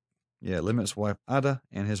 Yep. Yeah, Elimelech's wife Ada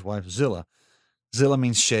and his wife Zillah. Zillah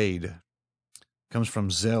means shade. Comes from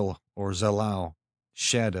Zel or Zalal,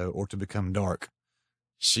 shadow, or to become dark.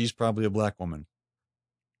 She's probably a black woman.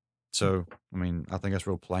 So, I mean, I think that's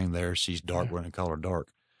real plain there. She's dark. We're going to call her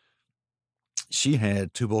dark. She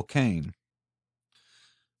had Tubal Cain.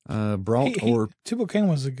 Tubal Cain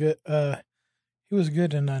was a good. He was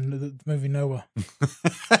good in the movie Noah.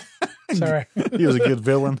 Sorry, he was a good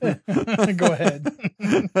villain. Go ahead.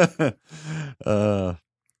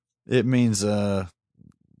 It means the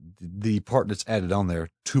part that's added on there,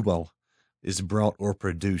 Tubal, is brought or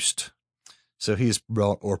produced. So he's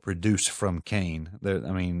brought or produced from Cain.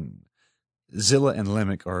 Zillah and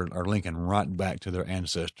Lamech are linking right back to their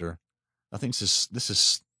ancestor. I think this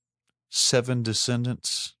is 7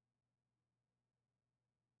 descendants.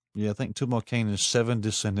 Yeah, I think Tubal Cain is 7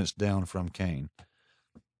 descendants down from Cain.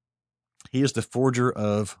 He is the forger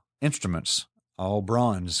of instruments, all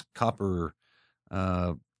bronze, copper.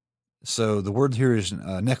 So the word here is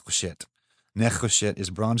nechoshet. Nechoshet is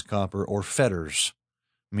bronze, copper, or fetters,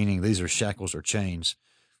 meaning these are shackles or chains.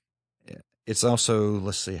 It's also,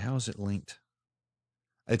 let's see, how is it linked?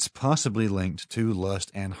 It's possibly linked to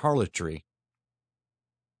lust and harlotry.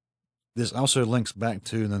 This also links back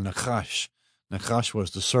to the Nachash. Nachash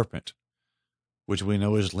was the serpent, which we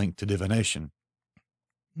know is linked to divination.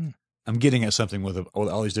 I'm getting at something with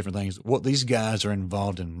all these different things. What these guys are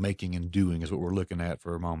involved in making and doing is what we're looking at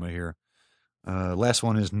for a moment here. Last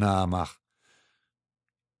one is Naamach.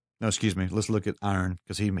 No, excuse me. Let's look at iron,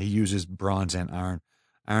 because he uses bronze and iron.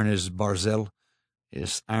 Iron is barzel.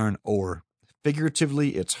 It's iron ore.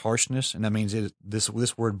 Figuratively, it's harshness, and that means this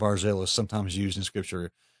word barzel is sometimes used in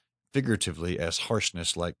Scripture figuratively as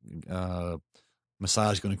harshness, like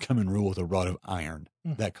Messiah is going to come and rule with a rod of iron.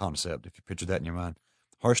 That concept, if you picture that in your mind.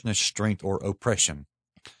 Harshness, strength, or oppression.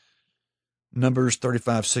 Numbers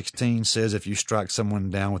 35:16 says if you strike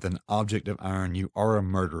someone down with an object of iron, you are a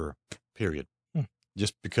murderer, period.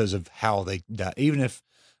 Just because of how they die. Even if,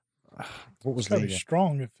 what was that?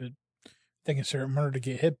 Strong if they consider it murder to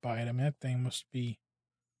get hit by it. I mean, that thing must be.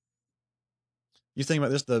 You think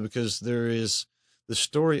about this, though, because there is the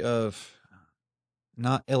story of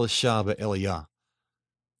not Elisha, but Eliah.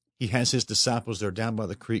 He has his disciples, they're down by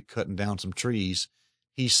the creek cutting down some trees.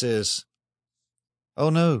 He says, "Oh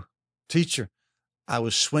no, teacher, I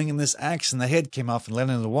was swinging this axe and the head came off and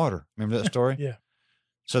landed in the water." Remember that story? Yeah.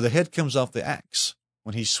 So the head comes off the axe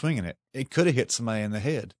when he's swinging it. It could have hit somebody in the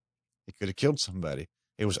head. It could have killed somebody.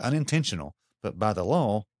 It was unintentional. But by the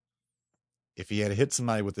law, if he had hit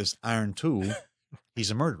somebody with this iron tool,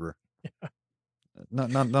 he's a murderer. Yeah.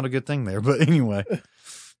 Not a good thing there. But anyway,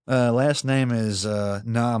 last name is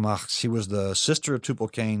Naamach. She was the sister of Tubal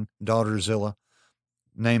Cain, daughter of Zillah.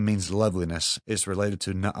 Name means loveliness. It's related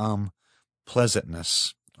to Naam,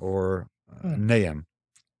 pleasantness, or Naam.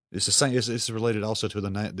 It's the same. It's related also to the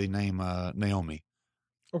name Naomi.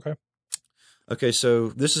 Okay. Okay, so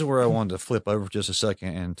this is where I wanted to flip over for just a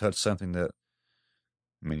second and touch something that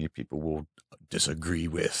many people will disagree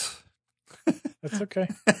with. That's okay.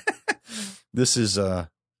 This is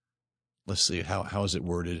let's see, how is it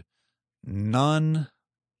worded?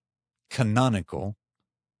 Non-canonical,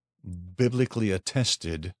 biblically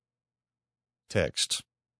attested text,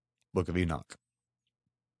 Book of Enoch.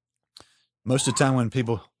 most of the time when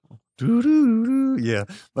people, yeah,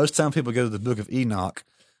 most of the time people go to the book of Enoch,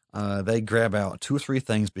 they grab out 2 or 3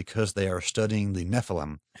 things because they are studying the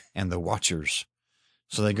Nephilim and the Watchers.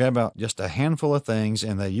 So they grab out just a handful of things,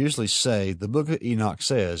 and they usually say, the book of Enoch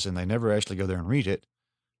says, and they never actually go there and read it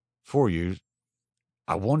for you.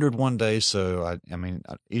 I wondered one day, so I mean,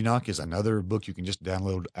 Enoch is another book you can just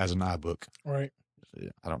download as an iBook. Right.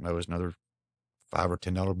 I don't know, it's another $5 or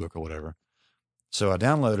 $10 book or whatever. So I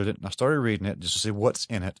downloaded it and I started reading it just to see what's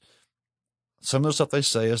in it. Some of the stuff they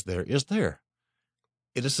say is there.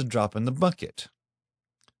 It is a drop in the bucket.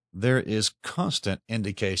 There is constant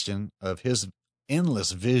indication of his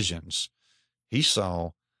endless visions. He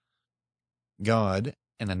saw God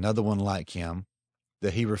and another one like him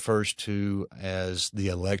that he refers to as the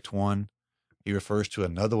elect one. He refers to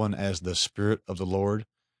another one as the Spirit of the Lord.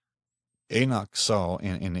 Enoch saw,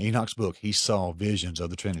 in Enoch's book, he saw visions of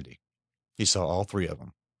the Trinity. He saw all 3 of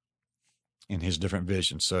them in his different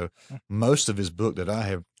visions. So most of his book that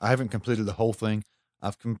I haven't completed the whole thing. I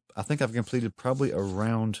think I've completed probably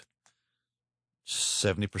around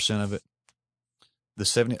 70% of it. The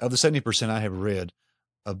 70% I have read,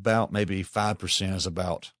 about maybe 5% is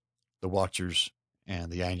about the Watchers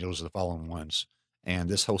and the angels, the fallen ones, and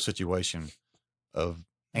this whole situation of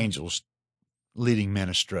angels leading men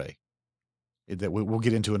astray. That we'll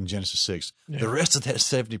get into it in Genesis 6. Yeah. The rest of that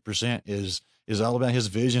 70% is all about his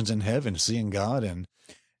visions in heaven, seeing God. And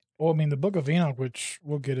well, I mean, the book of Enoch, which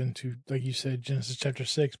we'll get into, like you said, Genesis chapter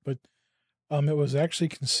 6, but it was actually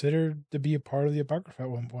considered to be a part of the Apocrypha at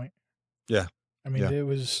one point. Yeah. I mean, It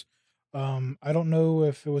was, I don't know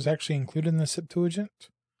if it was actually included in the Septuagint,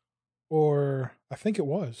 or I think it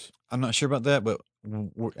was. I'm not sure about that, but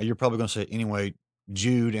you're probably going to say anyway.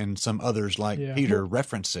 Jude and some others like Peter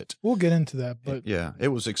reference it. We'll get into that, but it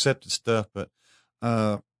was accepted stuff. But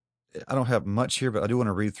I don't have much here, but I do want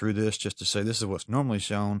to read through this just to say this is what's normally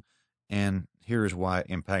shown, and here is why it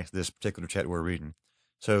impacts this particular chapter we're reading.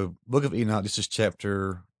 So, Book of Enoch, this is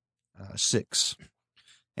chapter 6.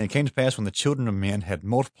 And it came to pass when the children of men had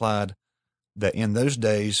multiplied, that in those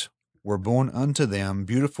days were born unto them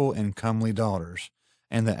beautiful and comely daughters,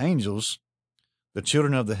 and the angels, the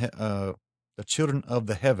children of the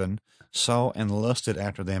heaven, saw and lusted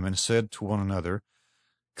after them, and said to one another,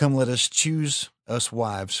 Come, let us choose us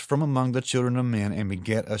wives from among the children of men, and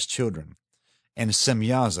beget us children. And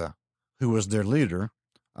Semyaza, who was their leader,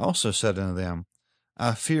 also said unto them,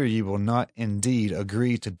 I fear ye will not indeed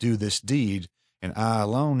agree to do this deed, and I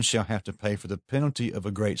alone shall have to pay for the penalty of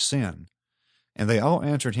a great sin. And they all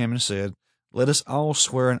answered him and said, Let us all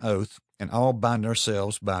swear an oath, and all bind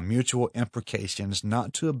ourselves by mutual imprecations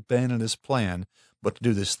not to abandon this plan, but to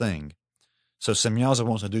do this thing. So Semyaza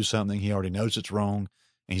wants to do something. He already knows it's wrong,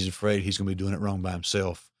 and he's afraid he's going to be doing it wrong by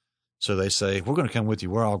himself. So they say, We're going to come with you.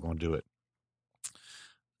 We're all going to do it.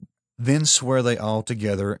 Then swear they all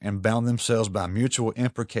together, and bound themselves by mutual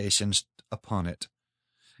imprecations upon it.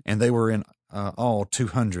 And they were in all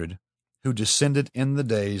 200, who descended in the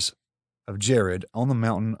days of Jared on the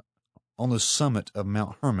mountain, on the summit of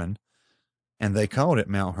Mount Hermon, and they called it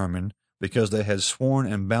Mount Hermon because they had sworn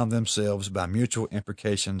and bound themselves by mutual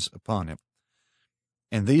imprecations upon it.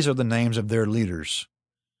 And these are the names of their leaders.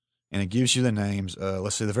 And it gives you the names.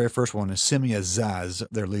 Let's see, the very first one is Semyaza,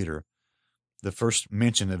 their leader. The first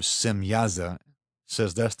mention of Semyaza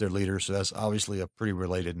says that's their leader, so that's obviously a pretty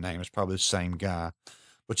related name. It's probably the same guy.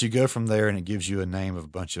 But you go from there, and it gives you a name of a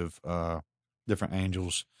bunch of different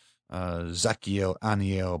angels. Zachiel,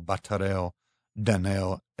 Aniel, Batarel,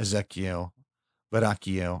 Daniel, Ezekiel,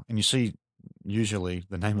 Barachiel. And you see, usually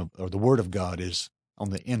the name of, or the word of God is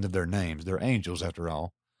on the end of their names. They're angels, after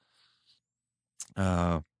all.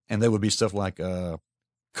 And they would be stuff like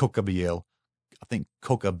Kokabiel. I think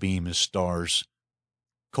Kokabim is stars.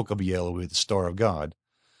 Kokabiel would be the star of God.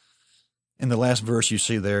 And the last verse you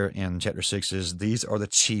see there in chapter 6 is, These are the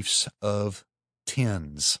chiefs of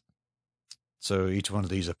tens. So each one of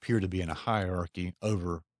these appear to be in a hierarchy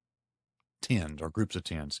over tens or groups of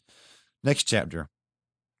tens. Next chapter.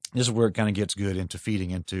 This is where it kind of gets good into feeding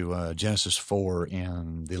into Genesis 4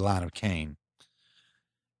 and the line of Cain.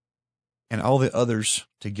 And all the others,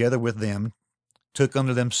 together with them, took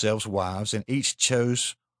unto themselves wives, and each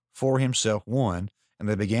chose for himself one, and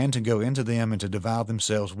they began to go into them and to devour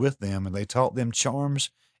themselves with them, and they taught them charms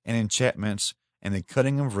and enchantments and the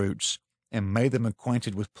cutting of roots, and made them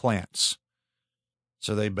acquainted with plants.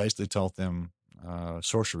 So they basically taught them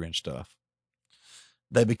sorcery and stuff.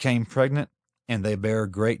 They became pregnant, and they bare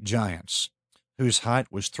great giants, whose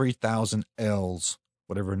height was 3,000 ells,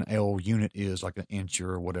 whatever an ell unit is, like an inch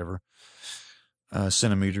or whatever,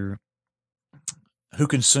 centimeter, who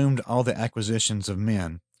consumed all the acquisitions of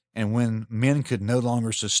men, And when men could no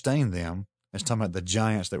longer sustain them, it's talking about the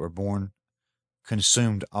giants that were born,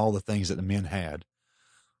 consumed all the things that the men had.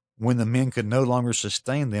 When the men could no longer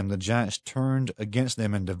sustain them, the giants turned against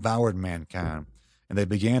them and devoured mankind. And they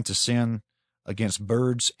began to sin against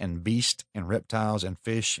birds and beasts and reptiles and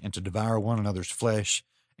fish, and to devour one another's flesh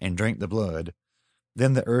and drink the blood.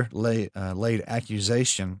 Then the earth laid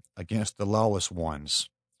accusation against the lawless ones.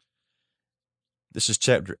 This is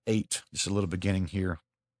chapter 8, just a little beginning here.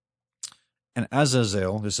 And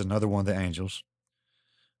Azazel, this is another one of the angels,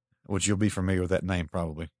 which you'll be familiar with that name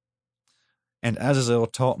probably. And Azazel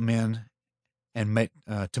taught men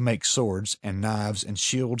to make swords and knives and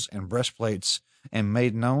shields and breastplates, and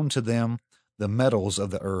made known to them the metals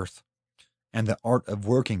of the earth and the art of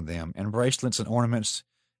working them, and bracelets and ornaments,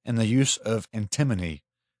 and the use of antimony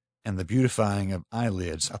and the beautifying of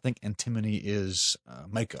eyelids. I think antimony is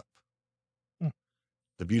makeup.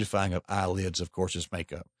 The beautifying of eyelids, of course, is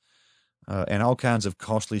makeup. And all kinds of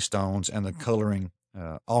costly stones, and the coloring,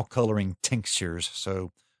 all coloring tinctures,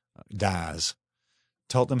 so dyes.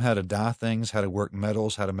 Taught them how to dye things, how to work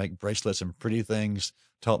metals, how to make bracelets and pretty things.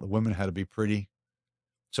 Taught the women how to be pretty.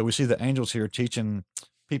 So we see the angels here teaching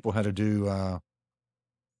people how to do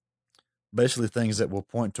basically things that will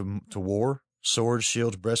point to war: swords,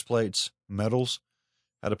 shields, breastplates, metals.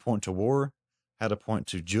 How to point to war, how to point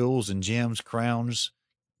to jewels and gems, crowns,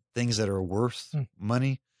 things that are worth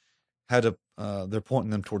money. How to they're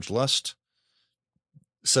pointing them towards lust.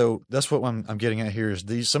 So that's what I'm getting at here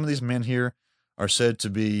is some of these men here are said to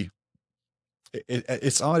be.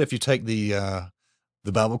 It's odd if you take the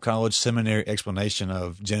Bible College Seminary explanation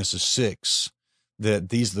of Genesis 6 that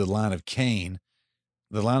these are the line of Cain.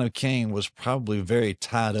 The line of Cain was probably very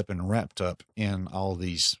tied up and wrapped up in all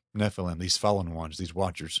these Nephilim, these fallen ones, these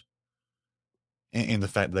watchers, in the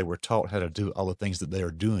fact that they were taught how to do all the things that they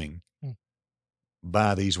are doing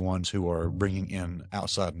by these ones who are bringing in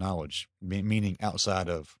outside knowledge, meaning outside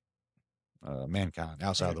of mankind,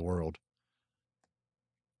 outside of the world.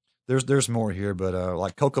 There's more here, but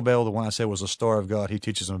like Kokobel, the one I said was a star of God, he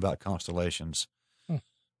teaches them about constellations.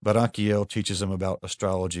 But Achiel teaches them about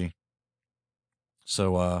astrology.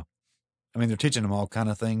 So, I mean, they're teaching them all kind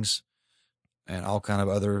of things and all kind of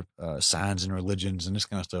other signs and religions and this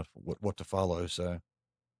kind of stuff, what to follow. So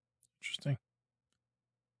Interesting.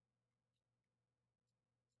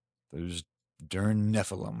 Those darn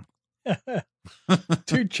Nephilim. One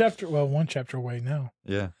chapter away now.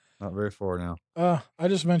 Yeah, not very far now. I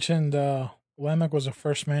just mentioned Lamech was the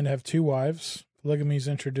first man to have 2 wives. Polygamy is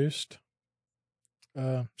introduced.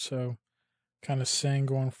 So kind of sin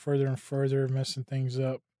going further and further, messing things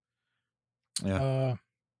up. Yeah.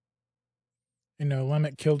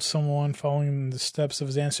 Lamech killed someone following the steps of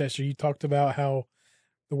his ancestor. You talked about how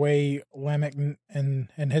the way Lamech and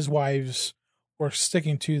his wives were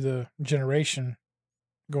sticking to the generation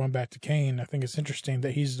going back to Cain. I think it's interesting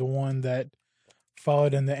that he's the one that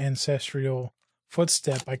followed in the ancestral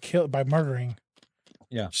footstep by murdering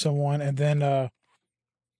someone. And then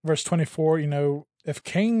verse 24, if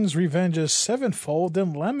Cain's revenge is 7-fold,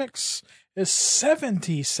 then Lamech's is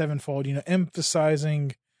 77-fold,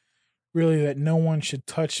 emphasizing really that no one should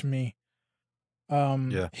touch me.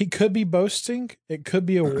 He could be boasting. It could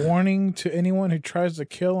be a warning to anyone who tries to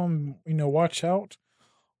kill him, watch out.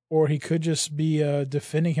 Or he could just be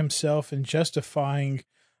defending himself and justifying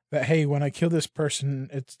that, hey, when I kill this person,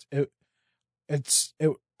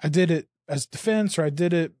 I did it as defense, or I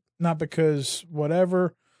did it not because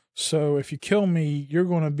whatever. So if you kill me, you're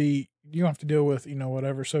going to have to deal with,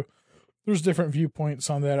 whatever. So there's different viewpoints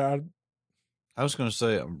on that. I was going to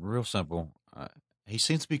say, real simple. He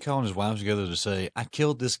seems to be calling his wives together to say, I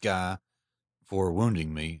killed this guy for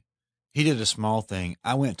wounding me. He did a small thing.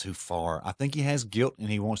 I went too far. I think he has guilt and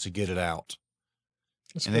he wants to get it out.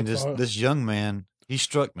 And then this young man, he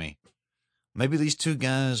struck me. Maybe these 2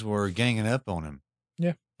 guys were ganging up on him.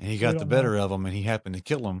 Yeah. And he got the better of them and he happened to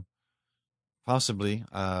kill them. Possibly.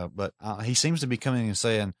 But he seems to be coming and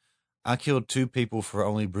saying, I killed 2 people for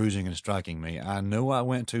only bruising and striking me. I know I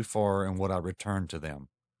went too far in what I returned to them.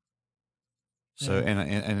 So,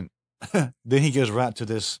 and then he goes right to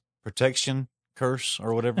this protection curse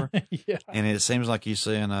or whatever. Yeah. And it seems like he's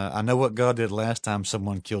saying, I know what God did last time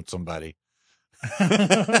someone killed somebody.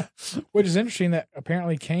 Which is interesting that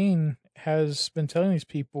apparently Cain has been telling these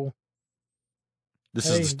people. This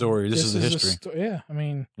is the story. This is the history. Yeah. I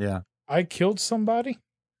mean, yeah. I killed somebody.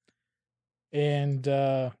 And,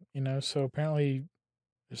 so apparently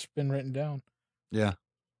it's been written down. Yeah.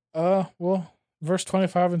 Well, verse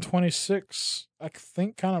 25 and 26, I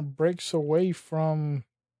think kind of breaks away from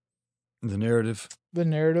the narrative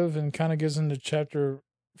and kind of gets into chapter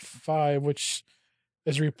 5, which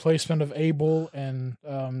as a replacement of Abel, and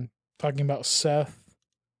talking about Seth.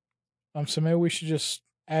 So maybe we should just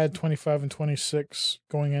add 25 and 26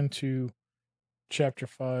 going into chapter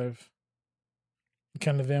 5.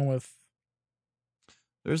 Kind of end with.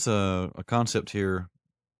 There's a concept here.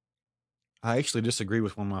 I actually disagree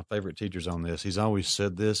with one of my favorite teachers on this. He's always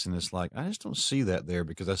said this, and it's like, I just don't see that there,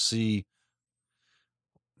 because I see,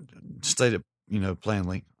 state it,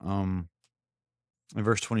 plainly. In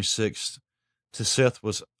verse 26, to Seth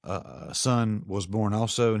was a son was born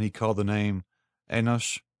also, and he called the name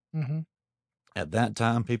Enosh. Mm-hmm. At that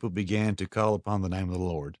time, people began to call upon the name of the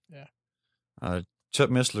Lord. Yeah. Chuck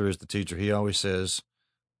Missler is the teacher. He always says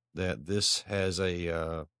that this has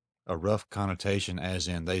a rough connotation, as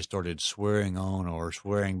in they started swearing on or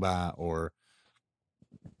swearing by or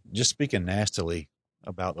just speaking nastily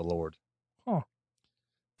about the Lord. Huh.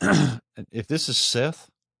 If this is Seth,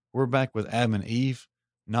 we're back with Adam and Eve,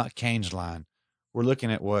 not Cain's line. We're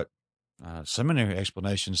looking at what seminary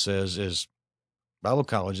explanation says is Bible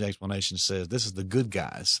college explanation says this is the good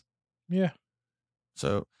guys. Yeah.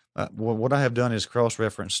 So what I have done is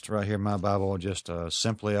cross-referenced right here in my Bible, just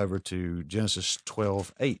simply over to Genesis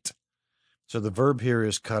 12:8. So the verb here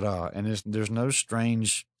is kara, and there's no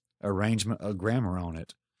strange arrangement of grammar on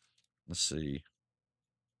it. Let's see.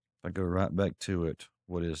 If I go right back to it,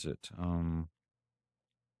 what is it?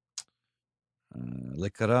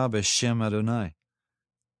 Lekara b'shem Adonai.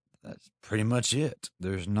 That's pretty much it.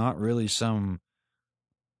 There's not really some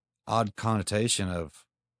odd connotation of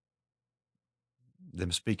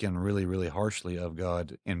them speaking really, really harshly of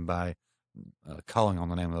God and by calling on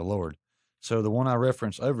the name of the Lord. So the one I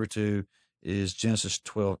reference over to is Genesis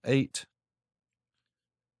 12:8.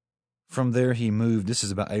 From there he moved, this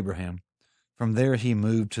is about Abraham. From there he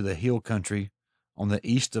moved to the hill country on the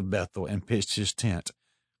east of Bethel and pitched his tent,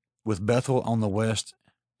 with Bethel on the west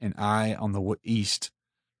and Ai on the east.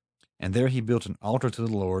 And there he built an altar to the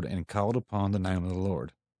Lord and called upon the name of the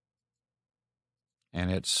Lord. And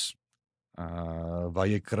it's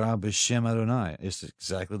Vayikra b'shem Adonai. It's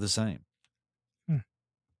exactly the same.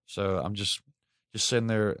 So I'm just sitting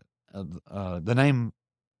there. The name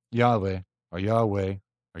Yahweh or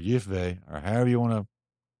Yifveh or however you want to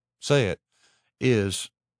say it is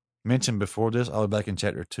mentioned before this, all the way back in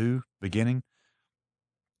chapter 2, beginning.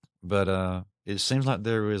 But it seems like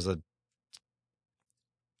there is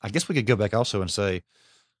I guess we could go back also and say,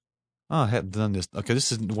 I haven't done this. Okay,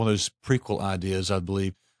 this is one of those prequel ideas, I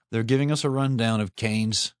believe. They're giving us a rundown of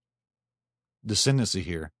Cain's descendancy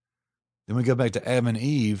here. Then we go back to Adam and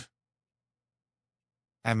Eve.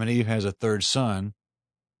 Adam and Eve has a third son,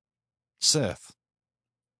 Seth.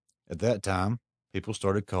 At that time, people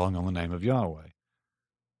started calling on the name of Yahweh.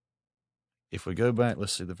 If we go back,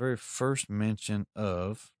 let's see, the very first mention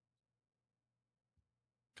of,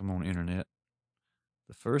 come on, internet,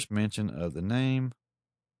 the first mention of the name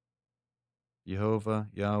Jehovah,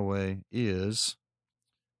 Yahweh, is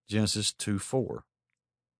Genesis 2:4.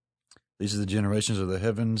 These are the generations of the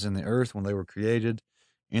heavens and the earth when they were created,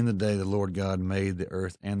 in the day the Lord God made the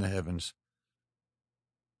earth and the heavens.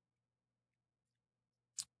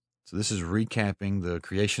 So this is recapping the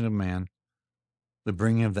creation of man, the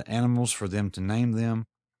bringing of the animals for them to name them,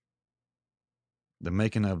 the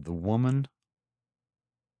making of the woman,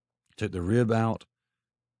 took the rib out.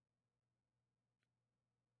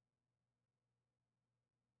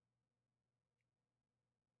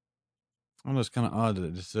 I know it's kind of odd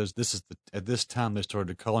that it says this is at this time they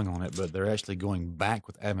started calling on it, but they're actually going back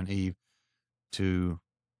with Adam and Eve to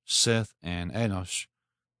Seth and Enosh,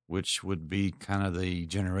 which would be kind of the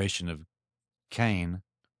generation of Cain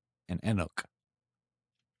and Enoch.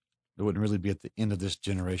 It wouldn't really be at the end of this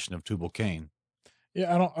generation of Tubal Cain.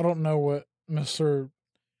 Yeah, I don't know what Mr.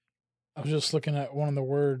 I was just looking at one of the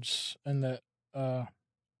words in that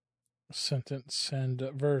sentence and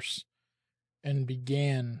verse, and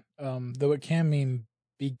began, though it can mean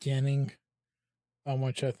beginning,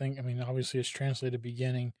 which I think, obviously it's translated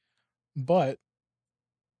beginning, but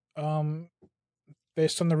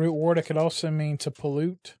based on the root word, it could also mean to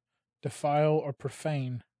pollute, defile, or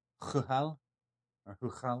profane. Chuchal or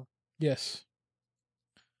Huchal. Yes.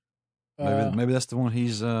 Maybe that's the one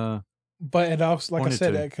he's. But it also, like I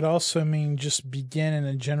said, to. it could also mean just begin in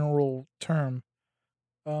a general term.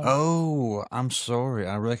 I'm sorry.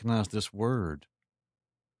 I recognize this word.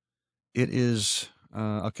 It is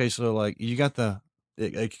okay. So, like, you got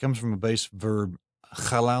it comes from a base verb,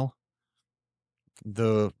 halal. And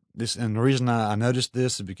the reason I noticed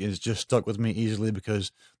this is because it's just stuck with me easily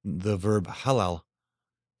because the verb halal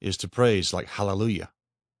is to praise, like hallelujah.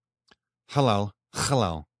 Halal,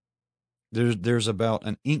 halal. there's about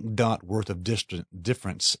an ink dot worth of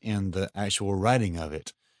difference in the actual writing of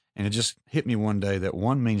it. And it just hit me one day that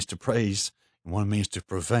one means to praise and one means to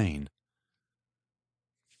profane.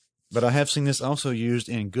 But I have seen this also used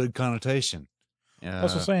in good connotation.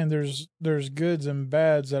 Also saying there's goods and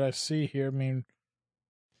bads that I see here. I mean,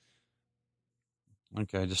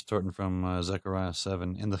 Okay, just starting from Zechariah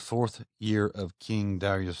 7. In the 4th year of King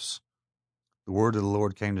Darius, the word of the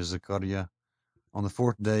Lord came to Zechariah on the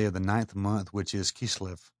 4th day of the 9th month, which is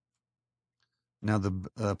Kislev. Now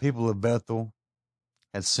the people of Bethel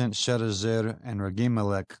had sent Shadazer and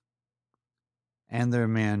Regimelech and their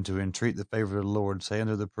men to entreat the favor of the Lord, saying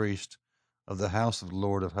unto the priest of the house of the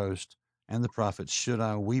Lord of hosts and the prophets, should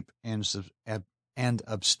I weep and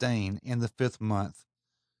abstain in the 5th month,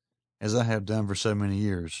 as I have done for so many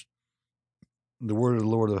years? The word of the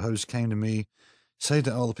Lord of hosts came to me, say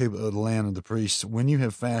to all the people of the land of the priests, when you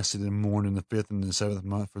have fasted and mourned in the 5th and the 7th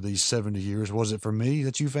month for these 70 years, was it for me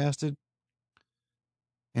that you fasted?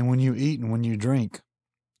 And when you eat and when you drink,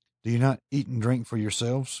 do you not eat and drink for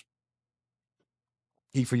yourselves?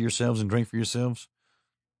 Eat for yourselves and drink for yourselves?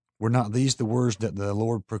 Were not these the words that the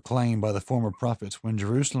Lord proclaimed by the former prophets when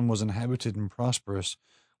Jerusalem was inhabited and prosperous,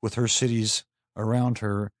 with her cities around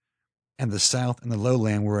her, and the south and the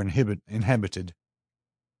lowland were inhabited?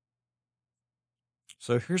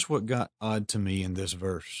 So here's what got odd to me in this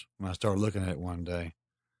verse when I started looking at it one day.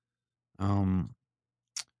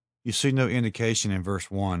 You see no indication in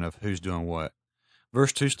verse 1 of who's doing what.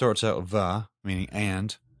 Verse 2 starts out with va, meaning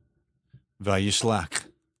and, va-yishlach.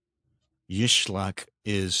 Yishlach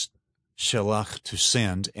is shalach, to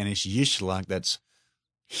send, and it's yishlach, that's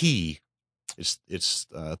he. It's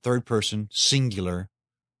third person, singular,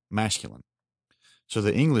 masculine. So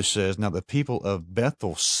the English says, now the people of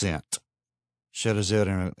Bethel sent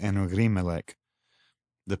Shadazer and Regrimelech.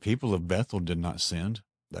 The people of Bethel did not send.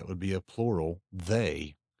 That would be a plural,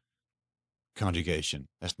 they conjugation.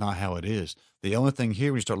 That's not how it is. The only thing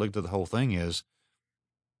here, when you start looking at the whole thing, is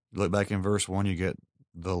look back in verse 1, you get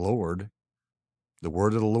the Lord. The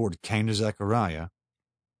word of the Lord came to Zechariah.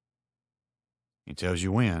 He tells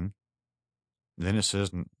you when. Then it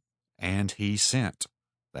says, and he sent.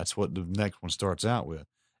 That's what the next one starts out with.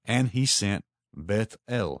 And he sent Beth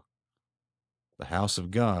El, the house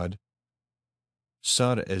of God,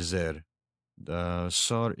 Sar Ezer.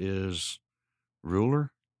 Sar is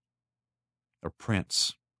ruler or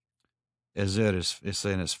prince. Ezer is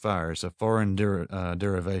saying it's fire. It's a foreign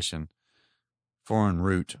derivation, foreign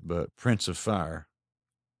root, but prince of fire.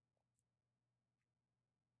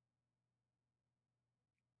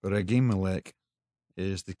 Regimelech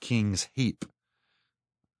is the king's heap.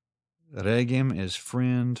 Regem is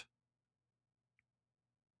friend.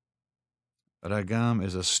 Ragam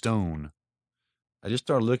is a stone. I just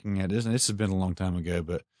started looking at this, and this has been a long time ago,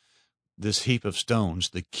 but this heap of stones,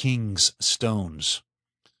 the king's stones.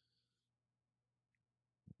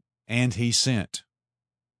 And he sent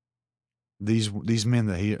these men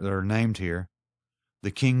that are named here, the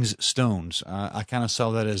king's stones. I kind of saw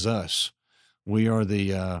that as us. We are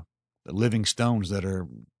the living stones that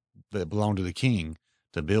belong to the king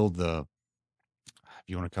to build if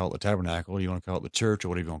you want to call it the tabernacle, you want to call it the church, or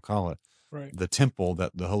whatever you want to call it, right. the temple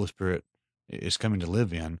that the Holy Spirit is coming to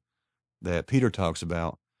live in, that Peter talks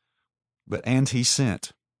about. But and he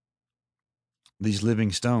sent these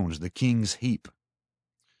living stones, the king's heap,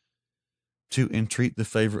 to entreat the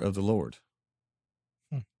favor of the Lord.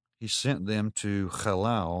 He sent them to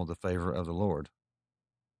halal the favor of the Lord.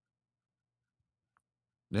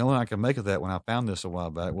 The only thing I could make of that when I found this a while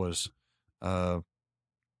back was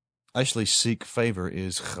actually seek favor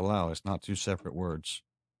is halal. It's not two separate words.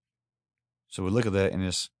 So we look at that, and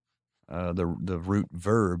it's the root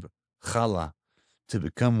verb chala, to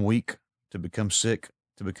become weak, to become sick,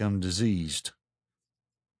 to become diseased,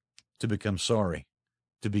 to become sorry,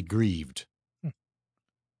 to be grieved.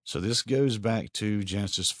 So this goes back to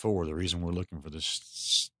Genesis 4, the reason we're looking for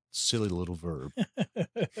this silly little verb.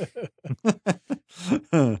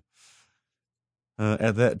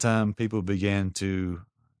 At that time, people began to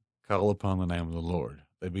call upon the name of the Lord.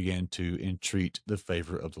 They began to entreat the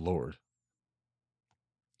favor of the Lord.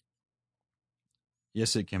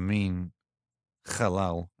 Yes, it can mean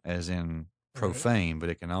halal, as in profane, but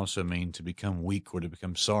it can also mean to become weak or to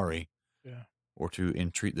become sorry, or to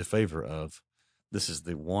entreat the favor of. This is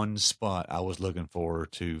the one spot I was looking for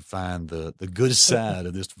to find the good side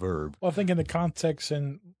of this verb. Well, I think in the context,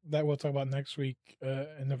 and that we'll talk about next week,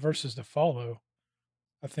 in the verses to follow,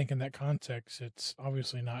 I think in that context, it's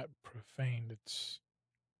obviously not profane. It's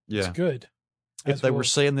good. If they were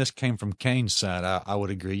saying this came from Cain's side, I would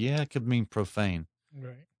agree. Yeah, it could mean profane.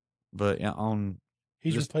 Right. But on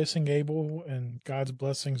He's replacing Abel, and God's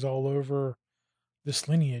blessings all over this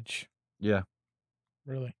lineage. Yeah.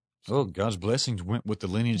 Really. Oh, God's blessings went with the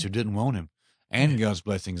lineage who didn't want him, and God's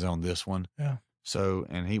blessings on this one. Yeah. So,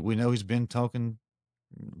 and we know he's been talking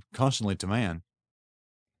constantly to man.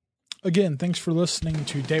 Again, thanks for listening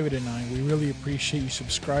to David and I. We really appreciate you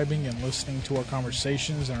subscribing and listening to our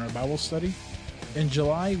conversations and our Bible study. In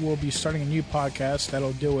July, we'll be starting a new podcast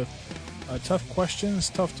that'll deal with tough questions,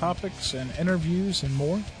 tough topics, and interviews and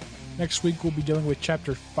more. Next week, we'll be dealing with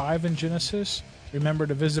chapter 5 in Genesis. Remember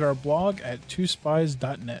to visit our blog at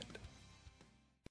twospies.net.